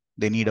up,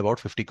 they need about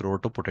 50 crore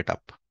to put it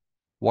up.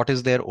 What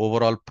is their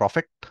overall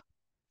profit?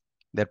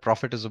 Their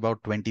profit is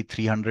about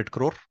 2,300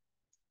 crore,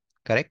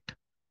 correct?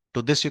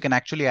 To this, you can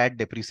actually add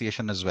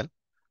depreciation as well.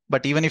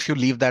 But even if you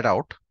leave that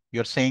out,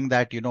 you're saying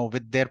that,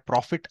 with their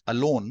profit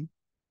alone,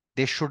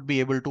 they should be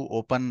able to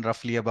open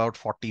roughly about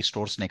 40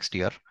 stores next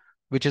year,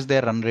 which is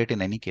their run rate in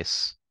any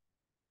case,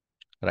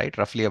 right?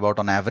 Roughly about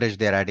on average,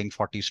 they're adding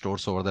 40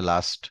 stores over the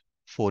last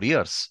 4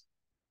 years.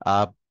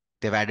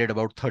 They've added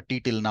about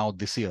 30 till now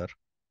this year.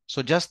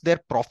 So just their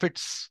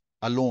profits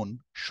alone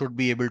should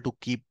be able to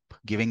keep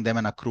giving them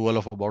an accrual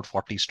of about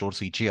 40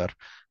 stores each year.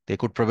 They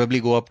could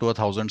probably go up to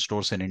 1,000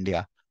 stores in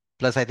India.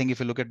 Plus, I think if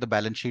you look at the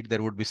balance sheet,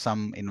 there would be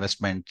some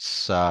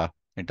investments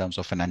in terms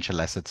of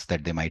financial assets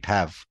that they might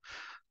have.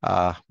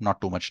 Not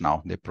too much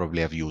now. They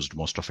probably have used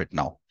most of it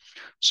now.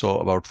 So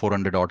about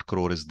 400 odd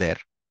crore is there.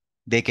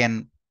 They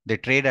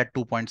trade at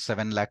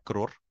 2.7 lakh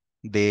crore.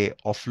 They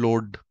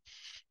offload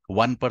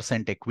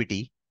 1%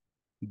 equity.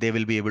 They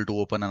will be able to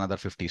open another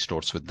 50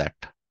 stores with that.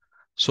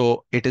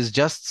 So it is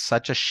just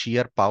such a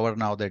sheer power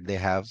now that they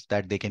have,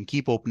 that they can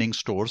keep opening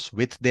stores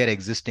with their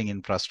existing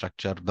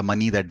infrastructure, the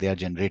money that they are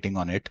generating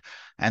on it.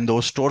 And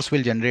those stores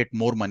will generate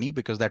more money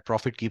because that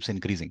profit keeps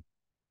increasing.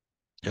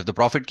 If the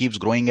profit keeps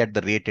growing at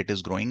the rate it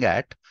is growing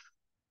at,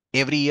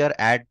 every year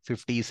add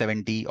 50,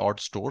 70 odd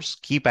stores,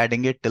 keep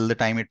adding it till the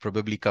time it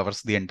probably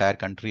covers the entire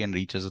country and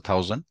reaches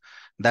 1,000.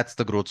 That's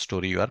the growth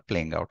story you are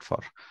playing out for.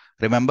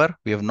 Remember,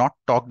 we have not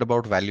talked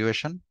about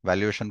valuation.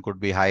 Valuation could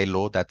be high,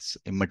 low. That's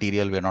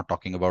immaterial. We're not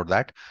talking about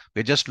that.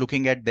 We're just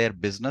looking at their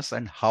business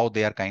and how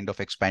they are kind of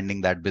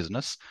expanding that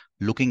business,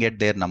 looking at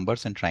their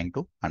numbers and trying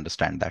to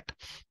understand that.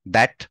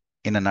 That,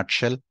 in a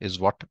nutshell, is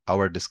what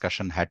our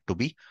discussion had to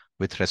be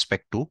with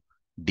respect to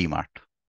DMart.